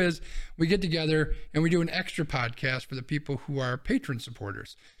we do is we get together and we do an extra podcast for the people who are patron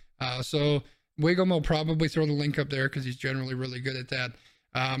supporters. So Wiggum will probably throw the link up there because he's generally really good at that.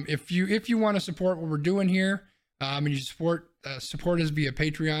 If you want to support what we're doing here, and you support us via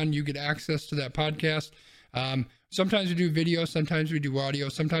Patreon, you get access to that podcast. Sometimes we do video, sometimes we do audio.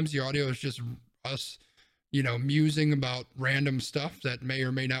 Sometimes the audio is just us, musing about random stuff that may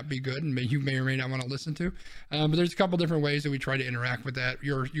or may not be good and you may or may not want to listen to. But there's a couple different ways that we try to interact with that.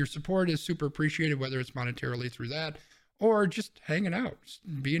 Your support is super appreciated, whether it's monetarily through that or just hanging out,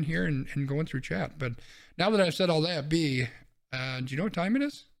 just being here and going through chat. But now that I've said all that, B, do you know what time it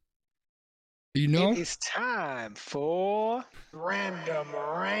is? Do you know? It is time for Random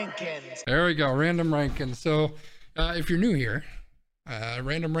Rankins. There we go, Random Rankins. So if you're new here,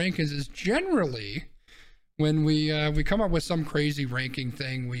 Random Rankins is generally when we come up with some crazy ranking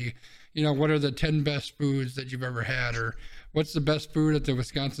thing. What are the 10 best foods that you've ever had, or what's the best food at the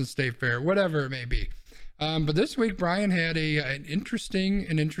Wisconsin State Fair, whatever it may be. But this week, Brian had an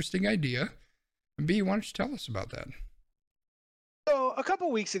interesting idea. B, why don't you tell us about that? So a couple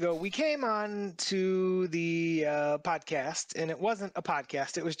weeks ago, we came on to the podcast, and it wasn't a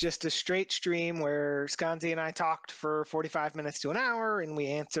podcast. It was just a straight stream where Sconzi and I talked for 45 minutes to an hour, and we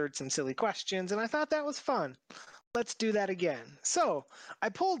answered some silly questions, and I thought that was fun. Let's do that again. So I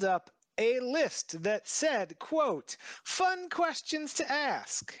pulled up a list that said, quote, fun questions to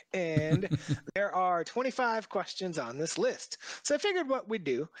ask. And there are 25 questions on this list. So I figured what we'd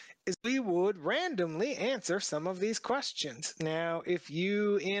do is we would randomly answer some of these questions. Now, if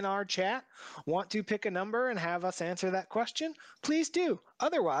you in our chat want to pick a number and have us answer that question, please do.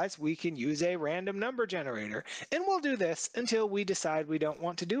 Otherwise, we can use a random number generator. And we'll do this until we decide we don't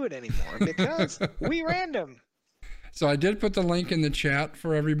want to do it anymore because we random. So I did put the link in the chat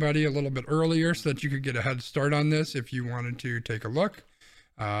for everybody a little bit earlier so that you could get a head start on this if you wanted to take a look.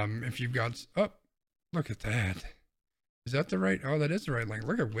 If you've got, oh, look at that. Is that the right? Oh, that is the right link.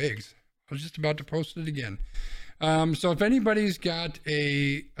 Look at Wigs. I was just about to post it again. So if anybody's got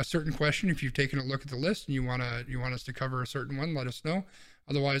a certain question, if you've taken a look at the list and you want us to cover a certain one, let us know.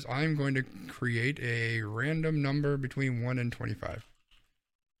 Otherwise, I'm going to create a random number between 1 and 25.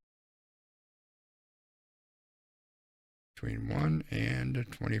 Between 1 and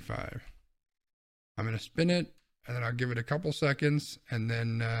 25. I'm going to spin it, and then I'll give it a couple seconds, and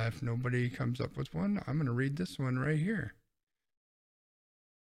then if nobody comes up with one, I'm going to read this one right here.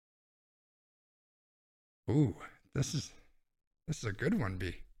 Ooh, this is a good one,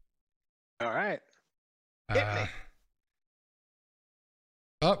 B. All right. Hit me.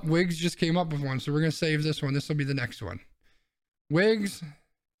 Wiggs just came up with one, so we're going to save this one. This will be the next one. Wiggs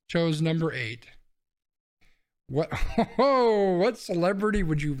chose number 8. What celebrity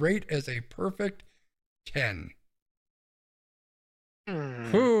would you rate as a perfect 10?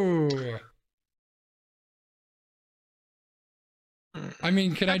 Ooh. I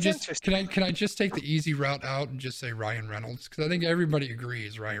mean, can I just take the easy route out and just say Ryan Reynolds? Because I think everybody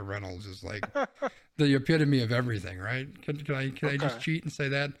agrees Ryan Reynolds is like the epitome of everything, right? Can I just cheat and say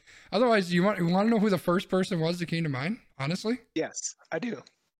that? Otherwise, you want to know who the first person was that came to mind? Honestly, yes, I do.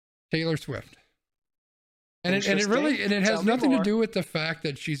 Taylor Swift. And it has nothing to do with the fact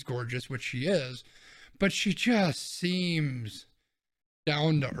that she's gorgeous, which she is, but she just seems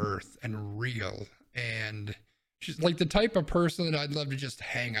down to earth and real, and she's like the type of person that I'd love to just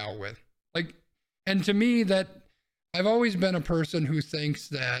hang out with. Like, and to me, that I've always been a person who thinks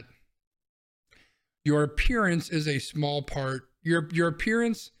that your appearance is a small part. Your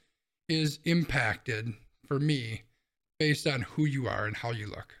appearance is impacted for me based on who you are and how you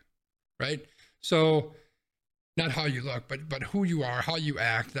look, right? So not how you look, but who you are, how you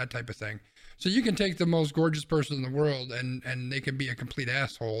act, that type of thing. So you can take the most gorgeous person in the world and they can be a complete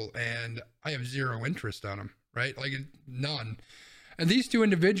asshole, and I have zero interest on them, right? Like none. And these two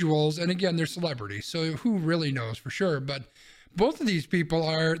individuals, and again, they're celebrities, so who really knows for sure? But both of these people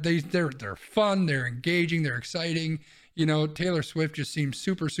they're fun, they're engaging, they're exciting. You know, Taylor Swift just seems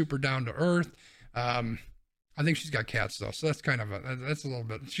super, super down to earth. I think she's got cats though, so that's kind of that's a little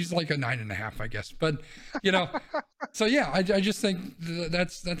bit. She's like a 9.5, I guess. But you know, so yeah, I just think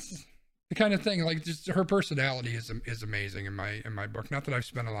that's the kind of thing. Like, just her personality is amazing in my book. Not that I've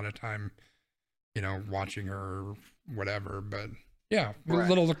spent a lot of time, you know, watching her or whatever, but yeah, right.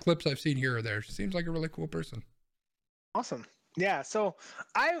 Little clips I've seen here or there. She seems like a really cool person. Awesome. Yeah, so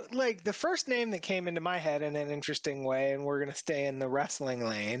I like the first name that came into my head in an interesting way, and we're gonna stay in the wrestling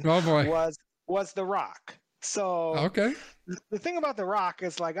lane. Oh boy, was The Rock. So okay, the thing about The Rock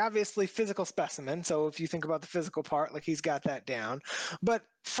is, like, obviously physical specimen. So if you think about the physical part, like, he's got that down. But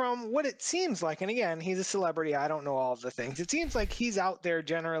from what it seems like, and again, he's a celebrity, I don't know all of the things. It seems like he's out there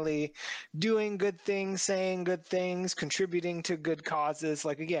generally doing good things, saying good things, contributing to good causes.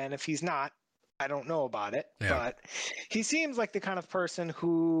 Like, again, if he's not, I don't know about it, but he seems like the kind of person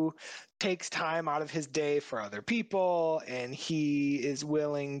who takes time out of his day for other people, and he is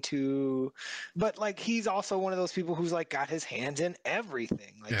willing to, but like, he's also one of those people who's like got his hands in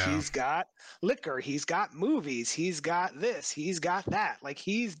everything. Like, he's got liquor, he's got movies, he's got this, he's got that. Like,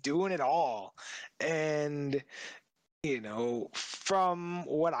 he's doing it all. And you know, from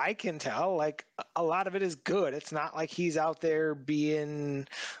what I can tell, like, a lot of it is good. It's not like he's out there being,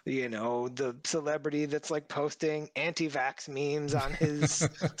 you know, the celebrity that's like posting anti-vax memes on his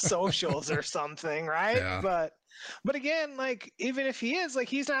socials or something, right? Yeah. But again, like, even if he is, like,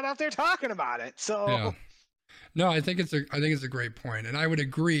 he's not out there talking about it. So no, I think it's a great point, and I would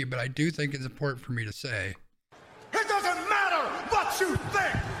agree, but I do think it's important for me to say, it doesn't matter what you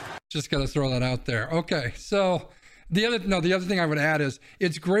think. Just got to throw that out there. Okay, so the other thing I would add is,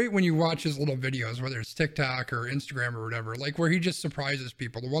 it's great when you watch his little videos, whether it's TikTok or Instagram or whatever, like where he just surprises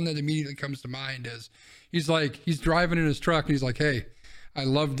people. The one that immediately comes to mind is he's driving in his truck and he's like, "Hey, I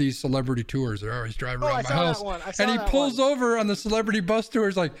love these celebrity tours. They're always driving around my house." And he pulls over on the celebrity bus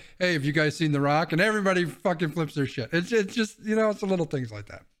tours like, "Hey, have you guys seen The Rock?" And everybody fucking flips their shit. It's just, you know, it's the little things like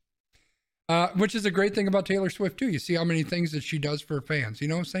that. Which is a great thing about Taylor Swift too. You see how many things that she does for fans, you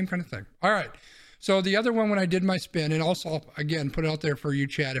know, same kind of thing. All right. So the other one, when I did my spin, and also, again, put it out there for you,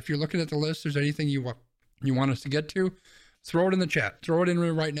 chat. If you're looking at the list, there's anything you want us to get to, throw it in the chat. Throw it in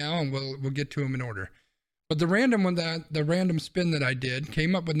right now, and we'll get to them in order. But the random spin that I did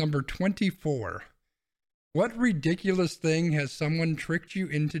came up with number 24. What ridiculous thing has someone tricked you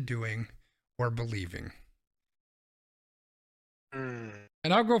into doing or believing? And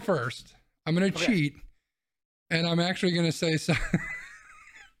I'll go first. I'm going to cheat. And I'm actually going to say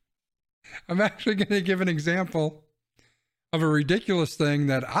I'm actually going to give an example of a ridiculous thing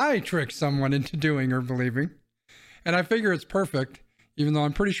that I tricked someone into doing or believing. And I figure it's perfect, even though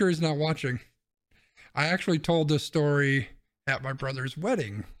I'm pretty sure he's not watching. I actually told this story at my brother's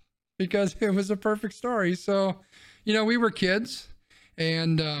wedding because it was a perfect story. So, we were kids,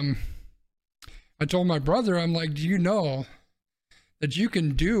 and I told my brother, I'm like, do you know that you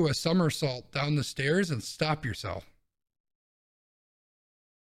can do a somersault down the stairs and stop yourself?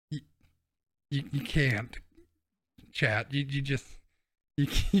 You can't, chat. You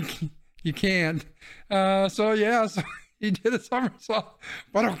can't. So he did a somersault,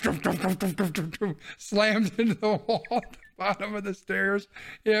 slammed into the wall at the bottom of the stairs.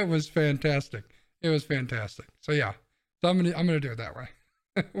 It was fantastic. So yeah, so I'm gonna do it that way.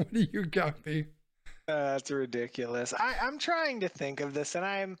 What do you got, B? That's ridiculous. I'm trying to think of this,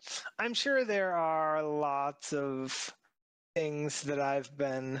 and I'm sure there are lots of things that I've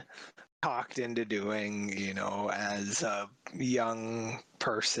been talked into doing, as a young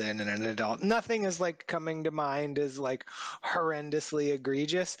person and an adult. Nothing is like coming to mind as like horrendously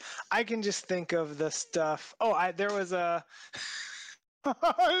egregious. I can just think of the stuff. There was a.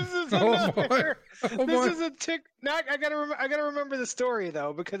 This is another. This is a tick. Now I gotta remember the story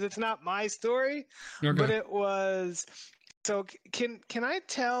though, because it's not my story, but it was. So can I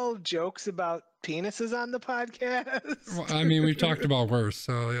tell jokes about penises on the podcast? Well, I mean, we've talked about worse,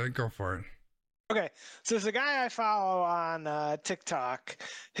 so go for it. Okay, so there's a guy I follow on TikTok.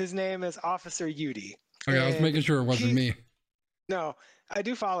 His name is Officer Yudi. Okay, I was making sure it wasn't me. No, I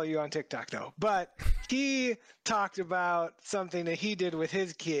do follow you on TikTok though, but he talked about something that he did with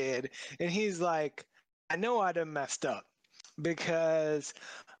his kid, and he's like, I know I done messed up because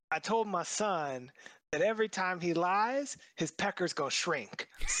I told my son that every time he lies, his pecker's gonna shrink.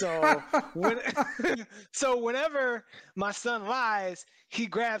 So whenever my son lies, he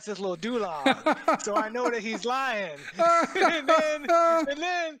grabs his little doulog. So I know that he's lying. and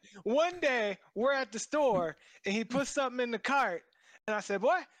then one day we're at the store and he puts something in the cart. And I said,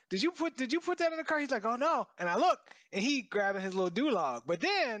 boy, did you put that in the cart? He's like, oh no. And I look and he grabbing his little doulog. But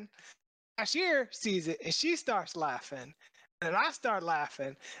then cashier sees it and she starts laughing. And I start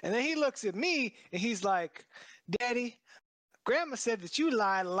laughing. And then he looks at me and he's like, Daddy, Grandma said that you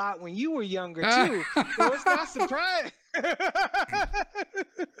lied a lot when you were younger too. So it's not surprising. So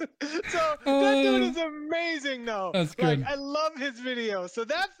that dude is amazing though. That's good. Like, I love his videos. So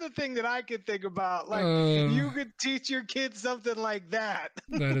that's the thing that I could think about. Like you could teach your kids something like that.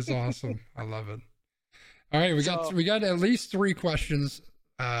 That is awesome. I love it. All right, we got at least 3 questions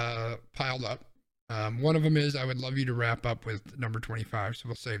piled up. One of them is, I would love you to wrap up with number 25, so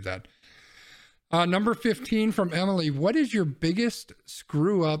we'll save that. Number 15 from Emily, what is your biggest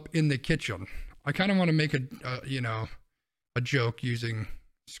screw up in the kitchen? I kind of want to make a joke using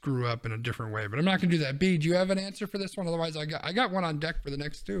screw up in a different way, but I'm not going to do that. B, do you have an answer for this one? Otherwise, I got one on deck for the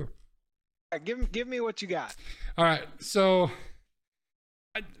next 2. Give me what you got. All right, so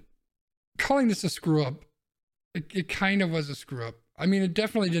calling this a screw up, it kind of was a screw up. I mean, it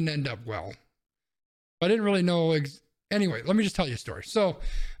definitely didn't end up well. I didn't really know. Anyway, let me just tell you a story. So,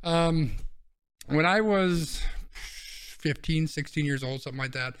 when I was 15, 16 years old, something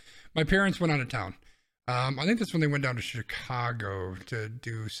like that, my parents went out of town. I think that's when they went down to Chicago to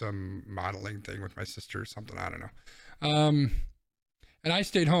do some modeling thing with my sister or something. I don't know. And I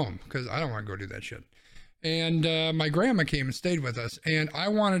stayed home because I don't want to go do that shit. And my grandma came and stayed with us, and I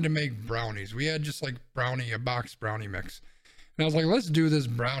wanted to make brownies. We had just like a box brownie mix. And I was like, let's do this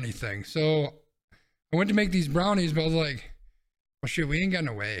brownie thing. So I went to make these brownies, but I was like, well, shit, we ain't got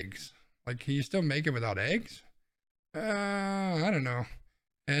no eggs. Like, can you still make it without eggs? I don't know.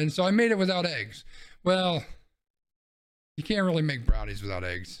 And so I made it without eggs. Well, you can't really make brownies without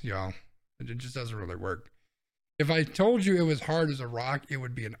eggs, y'all. It just doesn't really work. If I told you it was hard as a rock, it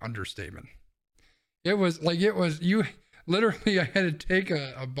would be an understatement. You literally, I had to take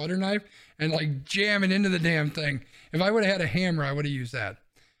a butter knife and like jam it into the damn thing. If I would have had a hammer, I would have used that.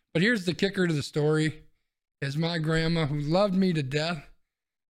 But here's the kicker to the story, is my grandma, who loved me to death,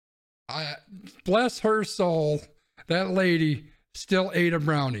 bless her soul, that lady still ate a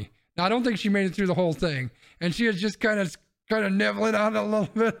brownie. Now, I don't think she made it through the whole thing. And she was just kind of nibbling on it a little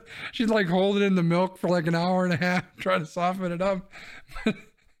bit. She'd like hold it in the milk for like an hour and a half, try to soften it up.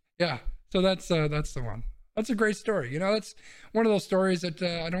 Yeah, so that's the one. That's a great story. That's one of those stories that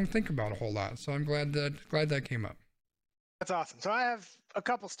I don't think about a whole lot. So I'm glad that came up. That's awesome. So I have a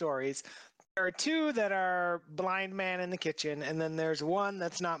couple stories. There are 2 that are blind man in the kitchen, and then there's one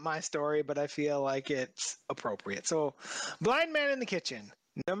that's not my story, but I feel like it's appropriate. So blind man in the kitchen.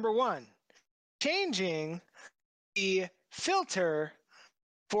 Number 1, changing the filter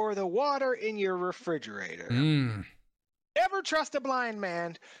for the water in your refrigerator. Never trust a blind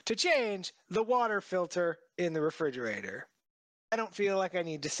man to change the water filter in the refrigerator. I don't feel like I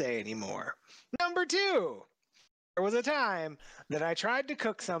need to say anymore. Number 2, there was a time that I tried to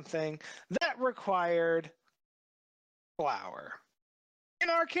cook something that required flour. In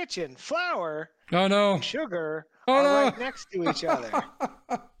our kitchen, flour and sugar are right next to each other.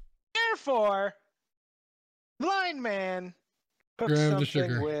 Therefore, blind man cooked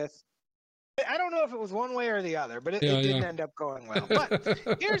something with, I don't know if it was one way or the other, but it didn't end up going well.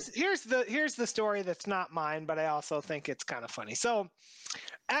 But here's the story that's not mine, but I also think it's kind of funny. So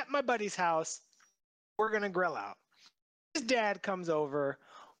at my buddy's house, we're going to grill out. His dad comes over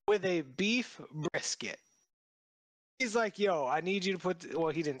with a beef brisket. He's like, yo, I need you to put, well,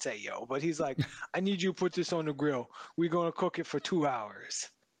 he didn't say yo, but he's like, I need you to put this on the grill. We're going to cook it for 2 hours.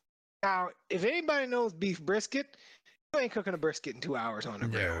 Now, if anybody knows beef brisket, you ain't cooking a brisket in 2 hours on the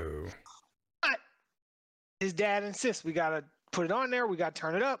grill. No. But his dad insists we got to put it on there. We got to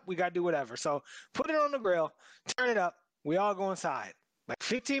turn it up. We got to do whatever. So put it on the grill, turn it up. We all go inside. Like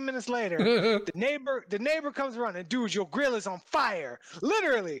 15 minutes later, the neighbor comes running. Dude, your grill is on fire.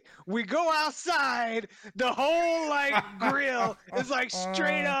 Literally, we go outside. The whole grill is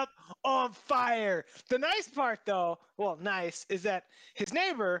straight up on fire. The nice part, though, is that his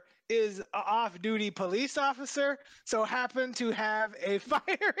neighbor is an off-duty police officer, so happened to have a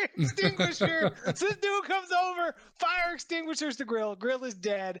fire extinguisher. So this dude comes over, fire extinguishers the grill. Grill is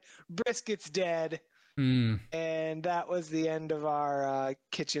dead. Brisket's dead. And that was the end of our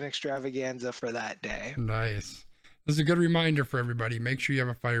kitchen extravaganza for that day. Nice. This is a good reminder for everybody. Make sure you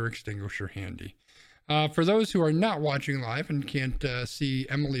have a fire extinguisher handy. For those who are not watching live and can't see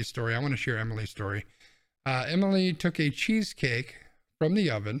Emily's story, I want to share Emily's story. Emily took a cheesecake from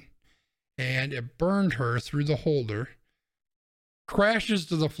the oven and it burned her through the holder, crashes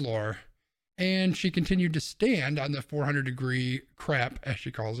to the floor, and she continued to stand on the 400-degree crap, as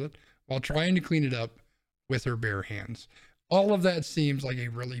she calls it, while trying to clean it up with her bare hands. All of that seems like a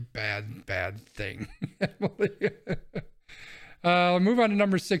really bad thing. Move on to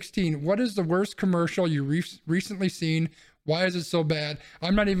number 16. What is the worst commercial you recently seen? Why is it so bad?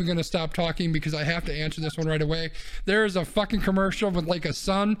 I'm not even going to stop talking because I have to answer this one right away. There's a fucking commercial with a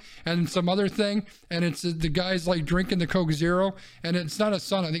sun and some other thing, and it's the guy's drinking the Coke Zero, and it's not a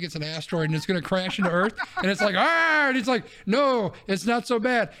sun. I think it's an asteroid, and it's going to crash into Earth. And it's and he's like, no, it's not so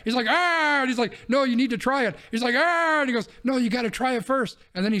bad. He's like, and he's like, no, you need to try it. He's like, and he goes, no, you got to try it first.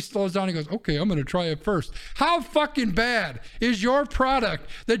 And then he slows down. He goes, okay, I'm going to try it first. How fucking bad is your product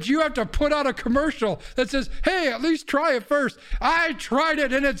that you have to put out a commercial that says, hey, at least try it first? I tried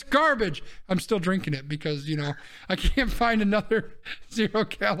it and it's garbage. I'm still drinking it because, I can't find another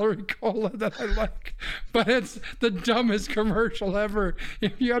 0-calorie cola that I like. But it's the dumbest commercial ever.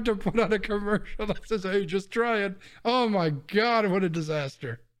 If you have to put out a commercial that says, hey, just try it. Oh my God, what a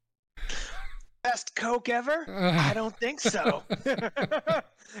disaster. Best Coke ever? I don't think so.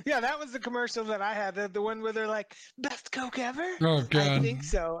 Yeah, that was the commercial that I had. The one where they're like, best Coke ever? Oh, God. I think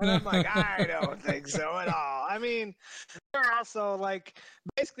so. And I'm like, I don't think so at all. I mean, they're also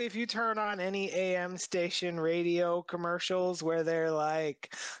basically if you turn on any AM station radio commercials where they're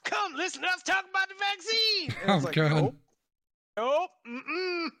like, come listen to us talk about the vaccine. And it's God. Nope.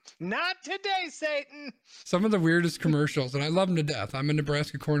 Not today, Satan. Some of the weirdest commercials, and I love them to death. I'm a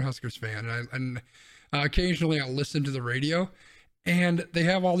Nebraska Cornhuskers fan, and occasionally I'll listen to the radio, and they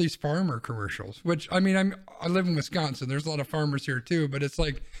have all these farmer commercials. Which I live in Wisconsin. There's a lot of farmers here too, but it's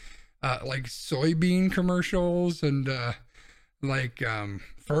like soybean commercials and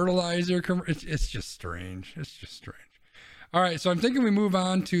fertilizer. It's just strange. It's just strange. All right, so I'm thinking we move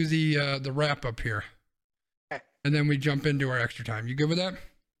on to the wrap up here. And then we jump into our extra time. You good with that?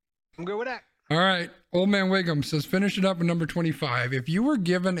 I'm good with that. All right. Old Man Wiggum says, finish it up with number 25. If you were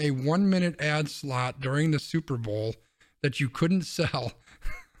given a 1-minute ad slot during the Super Bowl that you couldn't sell,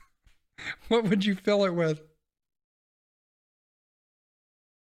 what would you fill it with?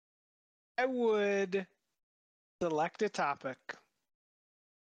 I would select a topic.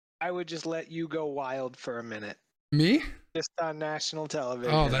 I would just let you go wild for a minute. Me? Just on national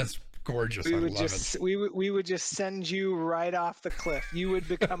television. Oh, that's gorgeous. I love it. We would just send you right off the cliff. You would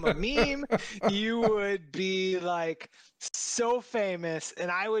become a meme. You would be so famous, and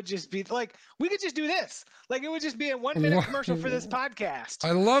I would just be we could just do this. It would just be a 1-minute commercial for this podcast.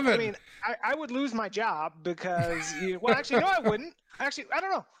 I love it. I mean, I would lose my job because actually, no, I wouldn't. Actually, I don't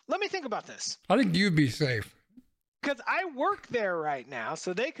know. Let me think about this. I think you'd be safe. Because I work there right now,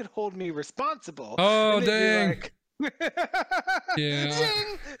 so they could hold me responsible. Oh, dang. Yeah.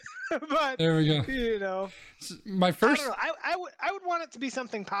 Zing! But There we go. you know, My first. I don't know. I would want it to be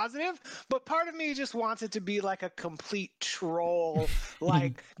something positive, but part of me just wants it to be like a complete troll.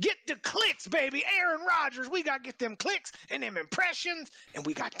 Like, get the clicks, baby. Aaron Rodgers, we got to get them clicks and them impressions, and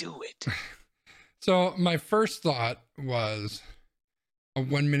we got to do it. So my first thought was a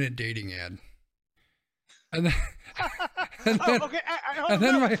 1-minute dating ad. And then, Oh, okay. Hold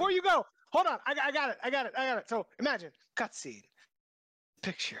on, before you go, hold on. I got it. So imagine, cutscene.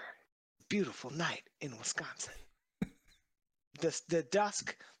 Picture, beautiful night in Wisconsin. The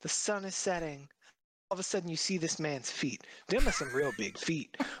dusk, the sun is setting. All of a sudden, you see this man's feet. Them are some real big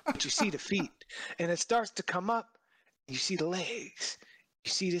feet, but you see the feet, and it starts to come up. You see the legs.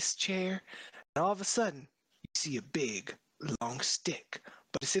 You see this chair, and all of a sudden, you see a big, long stick,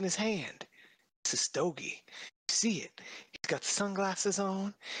 but it's in his hand. It's a stogie. You see it. He's got the sunglasses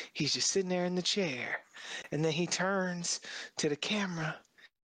on. He's just sitting there in the chair, and then he turns to the camera.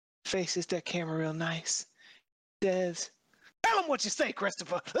 Faces that camera real nice. Says, "Tell him what you say,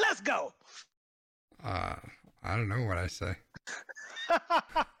 Christopher. Let's go." I don't know what I say.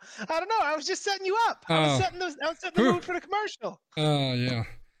 I don't know. I was just setting you up. I was setting the mood for the commercial. Oh,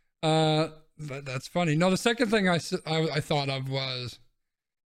 yeah. That's funny. No, the second thing I thought of was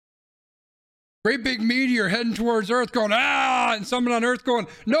great big meteor heading towards Earth going, ah, and someone on Earth going,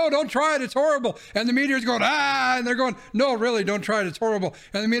 no, don't try it, it's horrible. And the meteor's going, ah, and they're going, no, really, don't try it, it's horrible.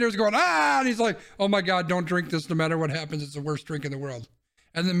 And the meteor's going, ah, and he's like, oh my God, don't drink this no matter what happens, it's the worst drink in the world.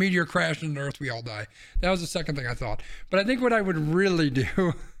 And the meteor crashed into Earth, we all die. That was the second thing I thought. But I think what I would really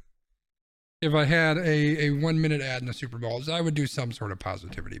do if I had a 1-minute ad in the Super Bowl is I would do some sort of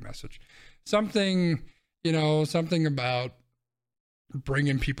positivity message. Something, something about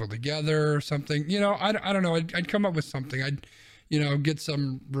bringing people together, something, I don't know. I'd come up with something. I'd, get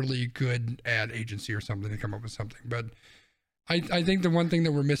some really good ad agency or something to come up with something. But I think the one thing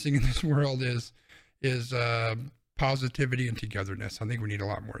that we're missing in this world is positivity and togetherness. I think we need a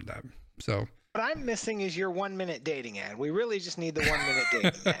lot more of that. So what I'm missing is your 1-minute dating ad. We really just need the 1-minute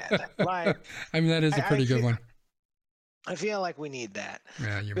dating ad. Like, I mean, that is a pretty good one. I feel like we need that.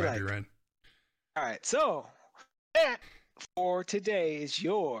 Yeah, you might be right. All right, so that for today is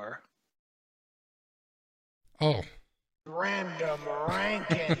your random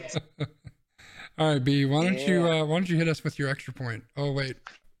rankings. All right, B, why don't you hit us with your extra point? Oh wait,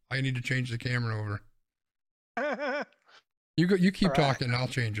 I need to change the camera over. You keep talking, I'll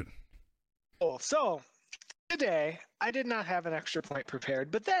change it. Oh, so today I did not have an extra point prepared,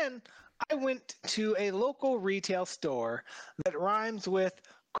 but then I went to a local retail store that rhymes with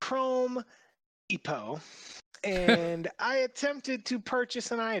Chrome Depot, and I attempted to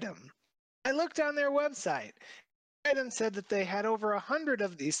purchase an item. I looked on their website. The item said that they had over 100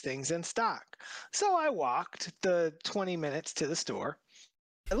 of these things in stock. So I walked the 20 minutes to the store.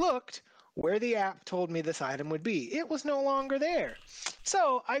 I looked where the app told me this item would be. It was no longer there.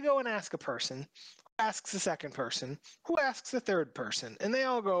 So I go and ask a person, who asks the second person, who asks the third person, and they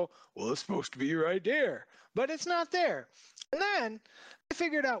all go, well, it's supposed to be right there, but it's not there. And then I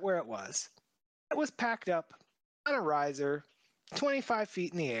figured out where it was. It was packed up on a riser, 25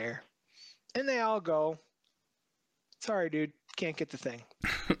 feet in the air, and they all go, sorry, dude, can't get the thing.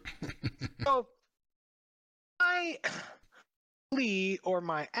 So my plea or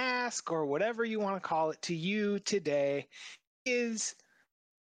my ask or whatever you want to call it to you today is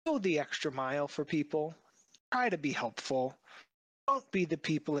go the extra mile for people. Try to be helpful. Don't be the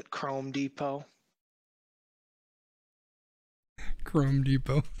people at Chrome Depot. Chrome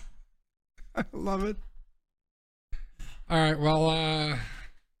Depot. I love it. All right, well,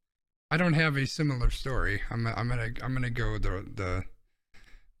 I don't have a similar story. I'm gonna go the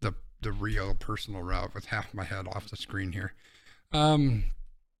real personal route with half my head off the screen here.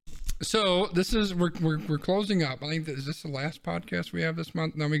 So this is we're closing up. I think is this the last podcast we have this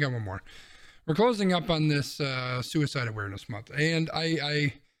month? No, we got one more. We're closing up on this Suicide Awareness Month, and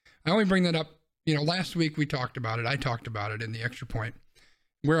I only bring that up. Last week we talked about it. I talked about it in the extra point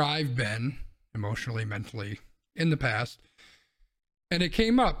where I've been emotionally, mentally in the past, and it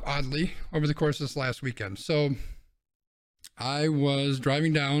came up oddly over the course of this last weekend. So I was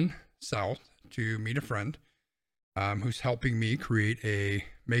driving down south to meet a friend who's helping me create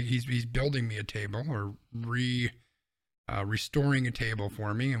he's building me a table or restoring a table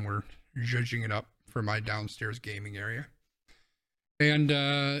for me, and we're judging it up for my downstairs gaming area. And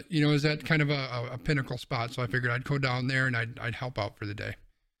is that kind of a pinnacle spot? So I figured I'd go down there and I'd help out for the day.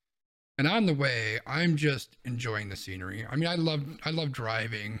 And on the way, I'm just enjoying the scenery. I mean, I love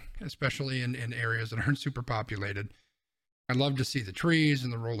driving, especially in areas that aren't super populated. I love to see the trees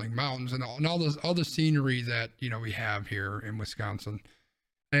and the rolling mountains and all the scenery that, you know, we have here in Wisconsin.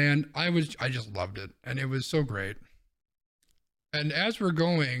 And I just loved it. And it was so great. And as we're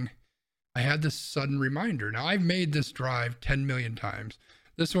going, I had this sudden reminder. Now, I've made this drive 10 million times.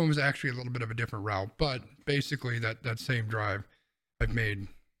 This one was actually a little bit of a different route, but basically that same drive I've made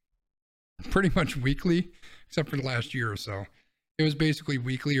pretty much weekly, except for the last year or so. It was basically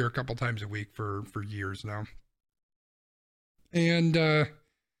weekly or a couple times a week for years now. And it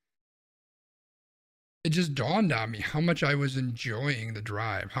just dawned on me how much I was enjoying the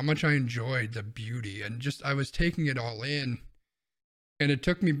drive, how much I enjoyed the beauty, and just I was taking it all in. And it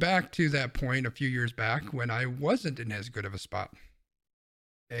took me back to that point a few years back when I wasn't in as good of a spot.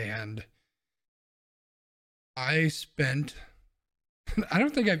 And I spent, I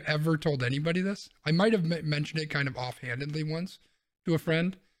don't think I've ever told anybody this. I might have mentioned it kind of offhandedly once to a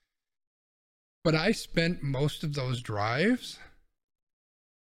friend. But I spent most of those drives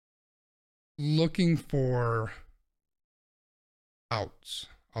looking for outs,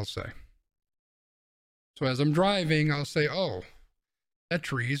 I'll say. So as I'm driving, I'll say, oh, that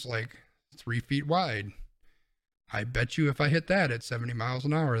tree's like 3 feet wide. I bet you if I hit that at 70 miles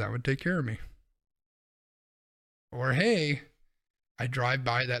an hour, that would take care of me. Or, hey, I drive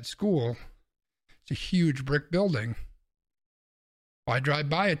by that school. It's a huge brick building. If I drive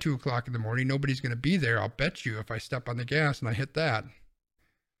by at 2 o'clock in the morning, nobody's going to be there. I'll bet you if I step on the gas and I hit that,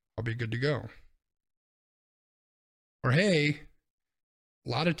 I'll be good to go. Or, hey, a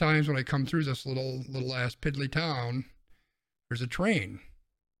lot of times when I come through this little ass piddly town, there's a train.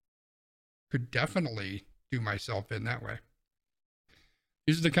 Could definitely do myself in that way.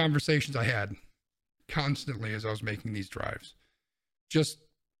 These are the conversations I had constantly as I was making these drives. Just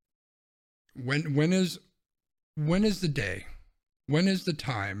when is the day? When is the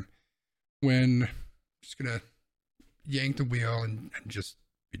time when I'm just going to yank the wheel and just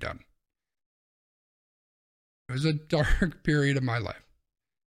be done? It was a dark period of my life.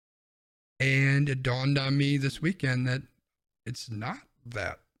 And it dawned on me this weekend that it's not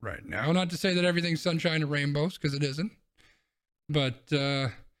that right now. Not to say that everything's sunshine and rainbows, because it isn't. But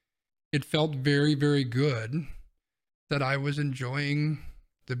it felt very, very good that I was enjoying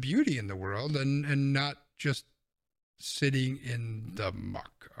the beauty in the world and not just sitting in the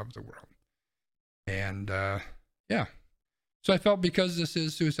muck of the world. And yeah. So I felt, because this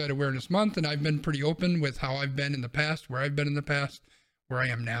is Suicide Awareness Month, and I've been pretty open with how I've been in the past, where I've been in the past, where I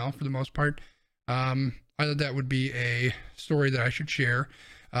am now for the most part, I thought that would be a story that I should share.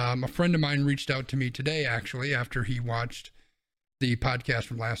 A friend of mine reached out to me today, actually, after he watched the podcast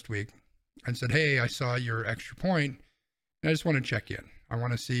from last week, and said, hey, I saw your extra point, and I just want to check in. I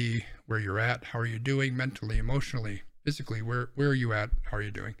want to see where you're at. How are you doing mentally, emotionally, physically? Where are you at? How are you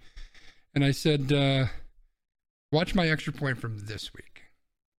doing? And I said, watch my extra point from this week,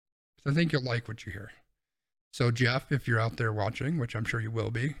 because I think you'll like what you hear. So Jeff, if you're out there watching, which I'm sure you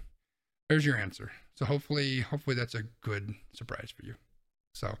will be, there's your answer. So hopefully that's a good surprise for you.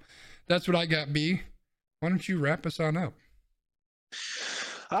 So that's what I got, B. Why don't you wrap us on up?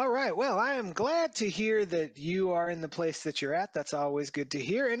 All right. Well, I am glad to hear that you are in the place that you're at. That's always good to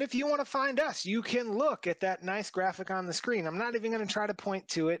hear. And if you want to find us, you can look at that nice graphic on the screen. I'm not even going to try to point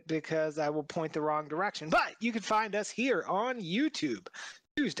to it because I will point the wrong direction. But you can find us here on YouTube.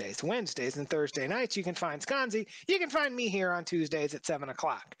 Tuesdays, Wednesdays, and Thursday nights. You can find Sconzi. You can find me here on Tuesdays at 7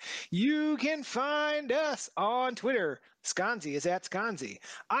 o'clock. You can find us on Twitter. Sconzi is at Sconzi.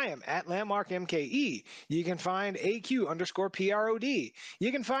 I am at LandmarkMKE. You can find AQ_PROD.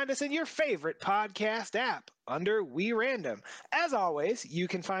 You can find us in your favorite podcast app under We Random. As always, you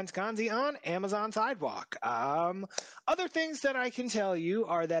can find Sconzi on Amazon Sidewalk. Other things that I can tell you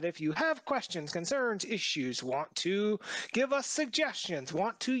are that if you have questions, concerns, issues, want to give us suggestions,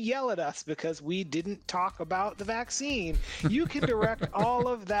 want to yell at us because we didn't talk about the vaccine, you can direct all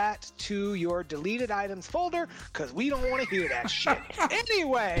of that to your deleted items folder, because we don't want to hear that shit.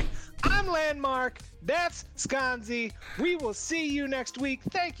 Anyway, I'm Landmark. That's Sconzi. We will see you next week.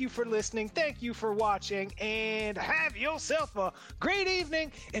 Thank you for listening. Thank you for watching. And have yourself a great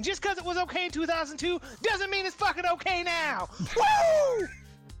evening. And just because it was okay in 2002 doesn't mean it's fucking okay now. Woo!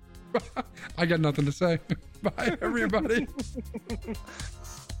 I got nothing to say. Bye, everybody.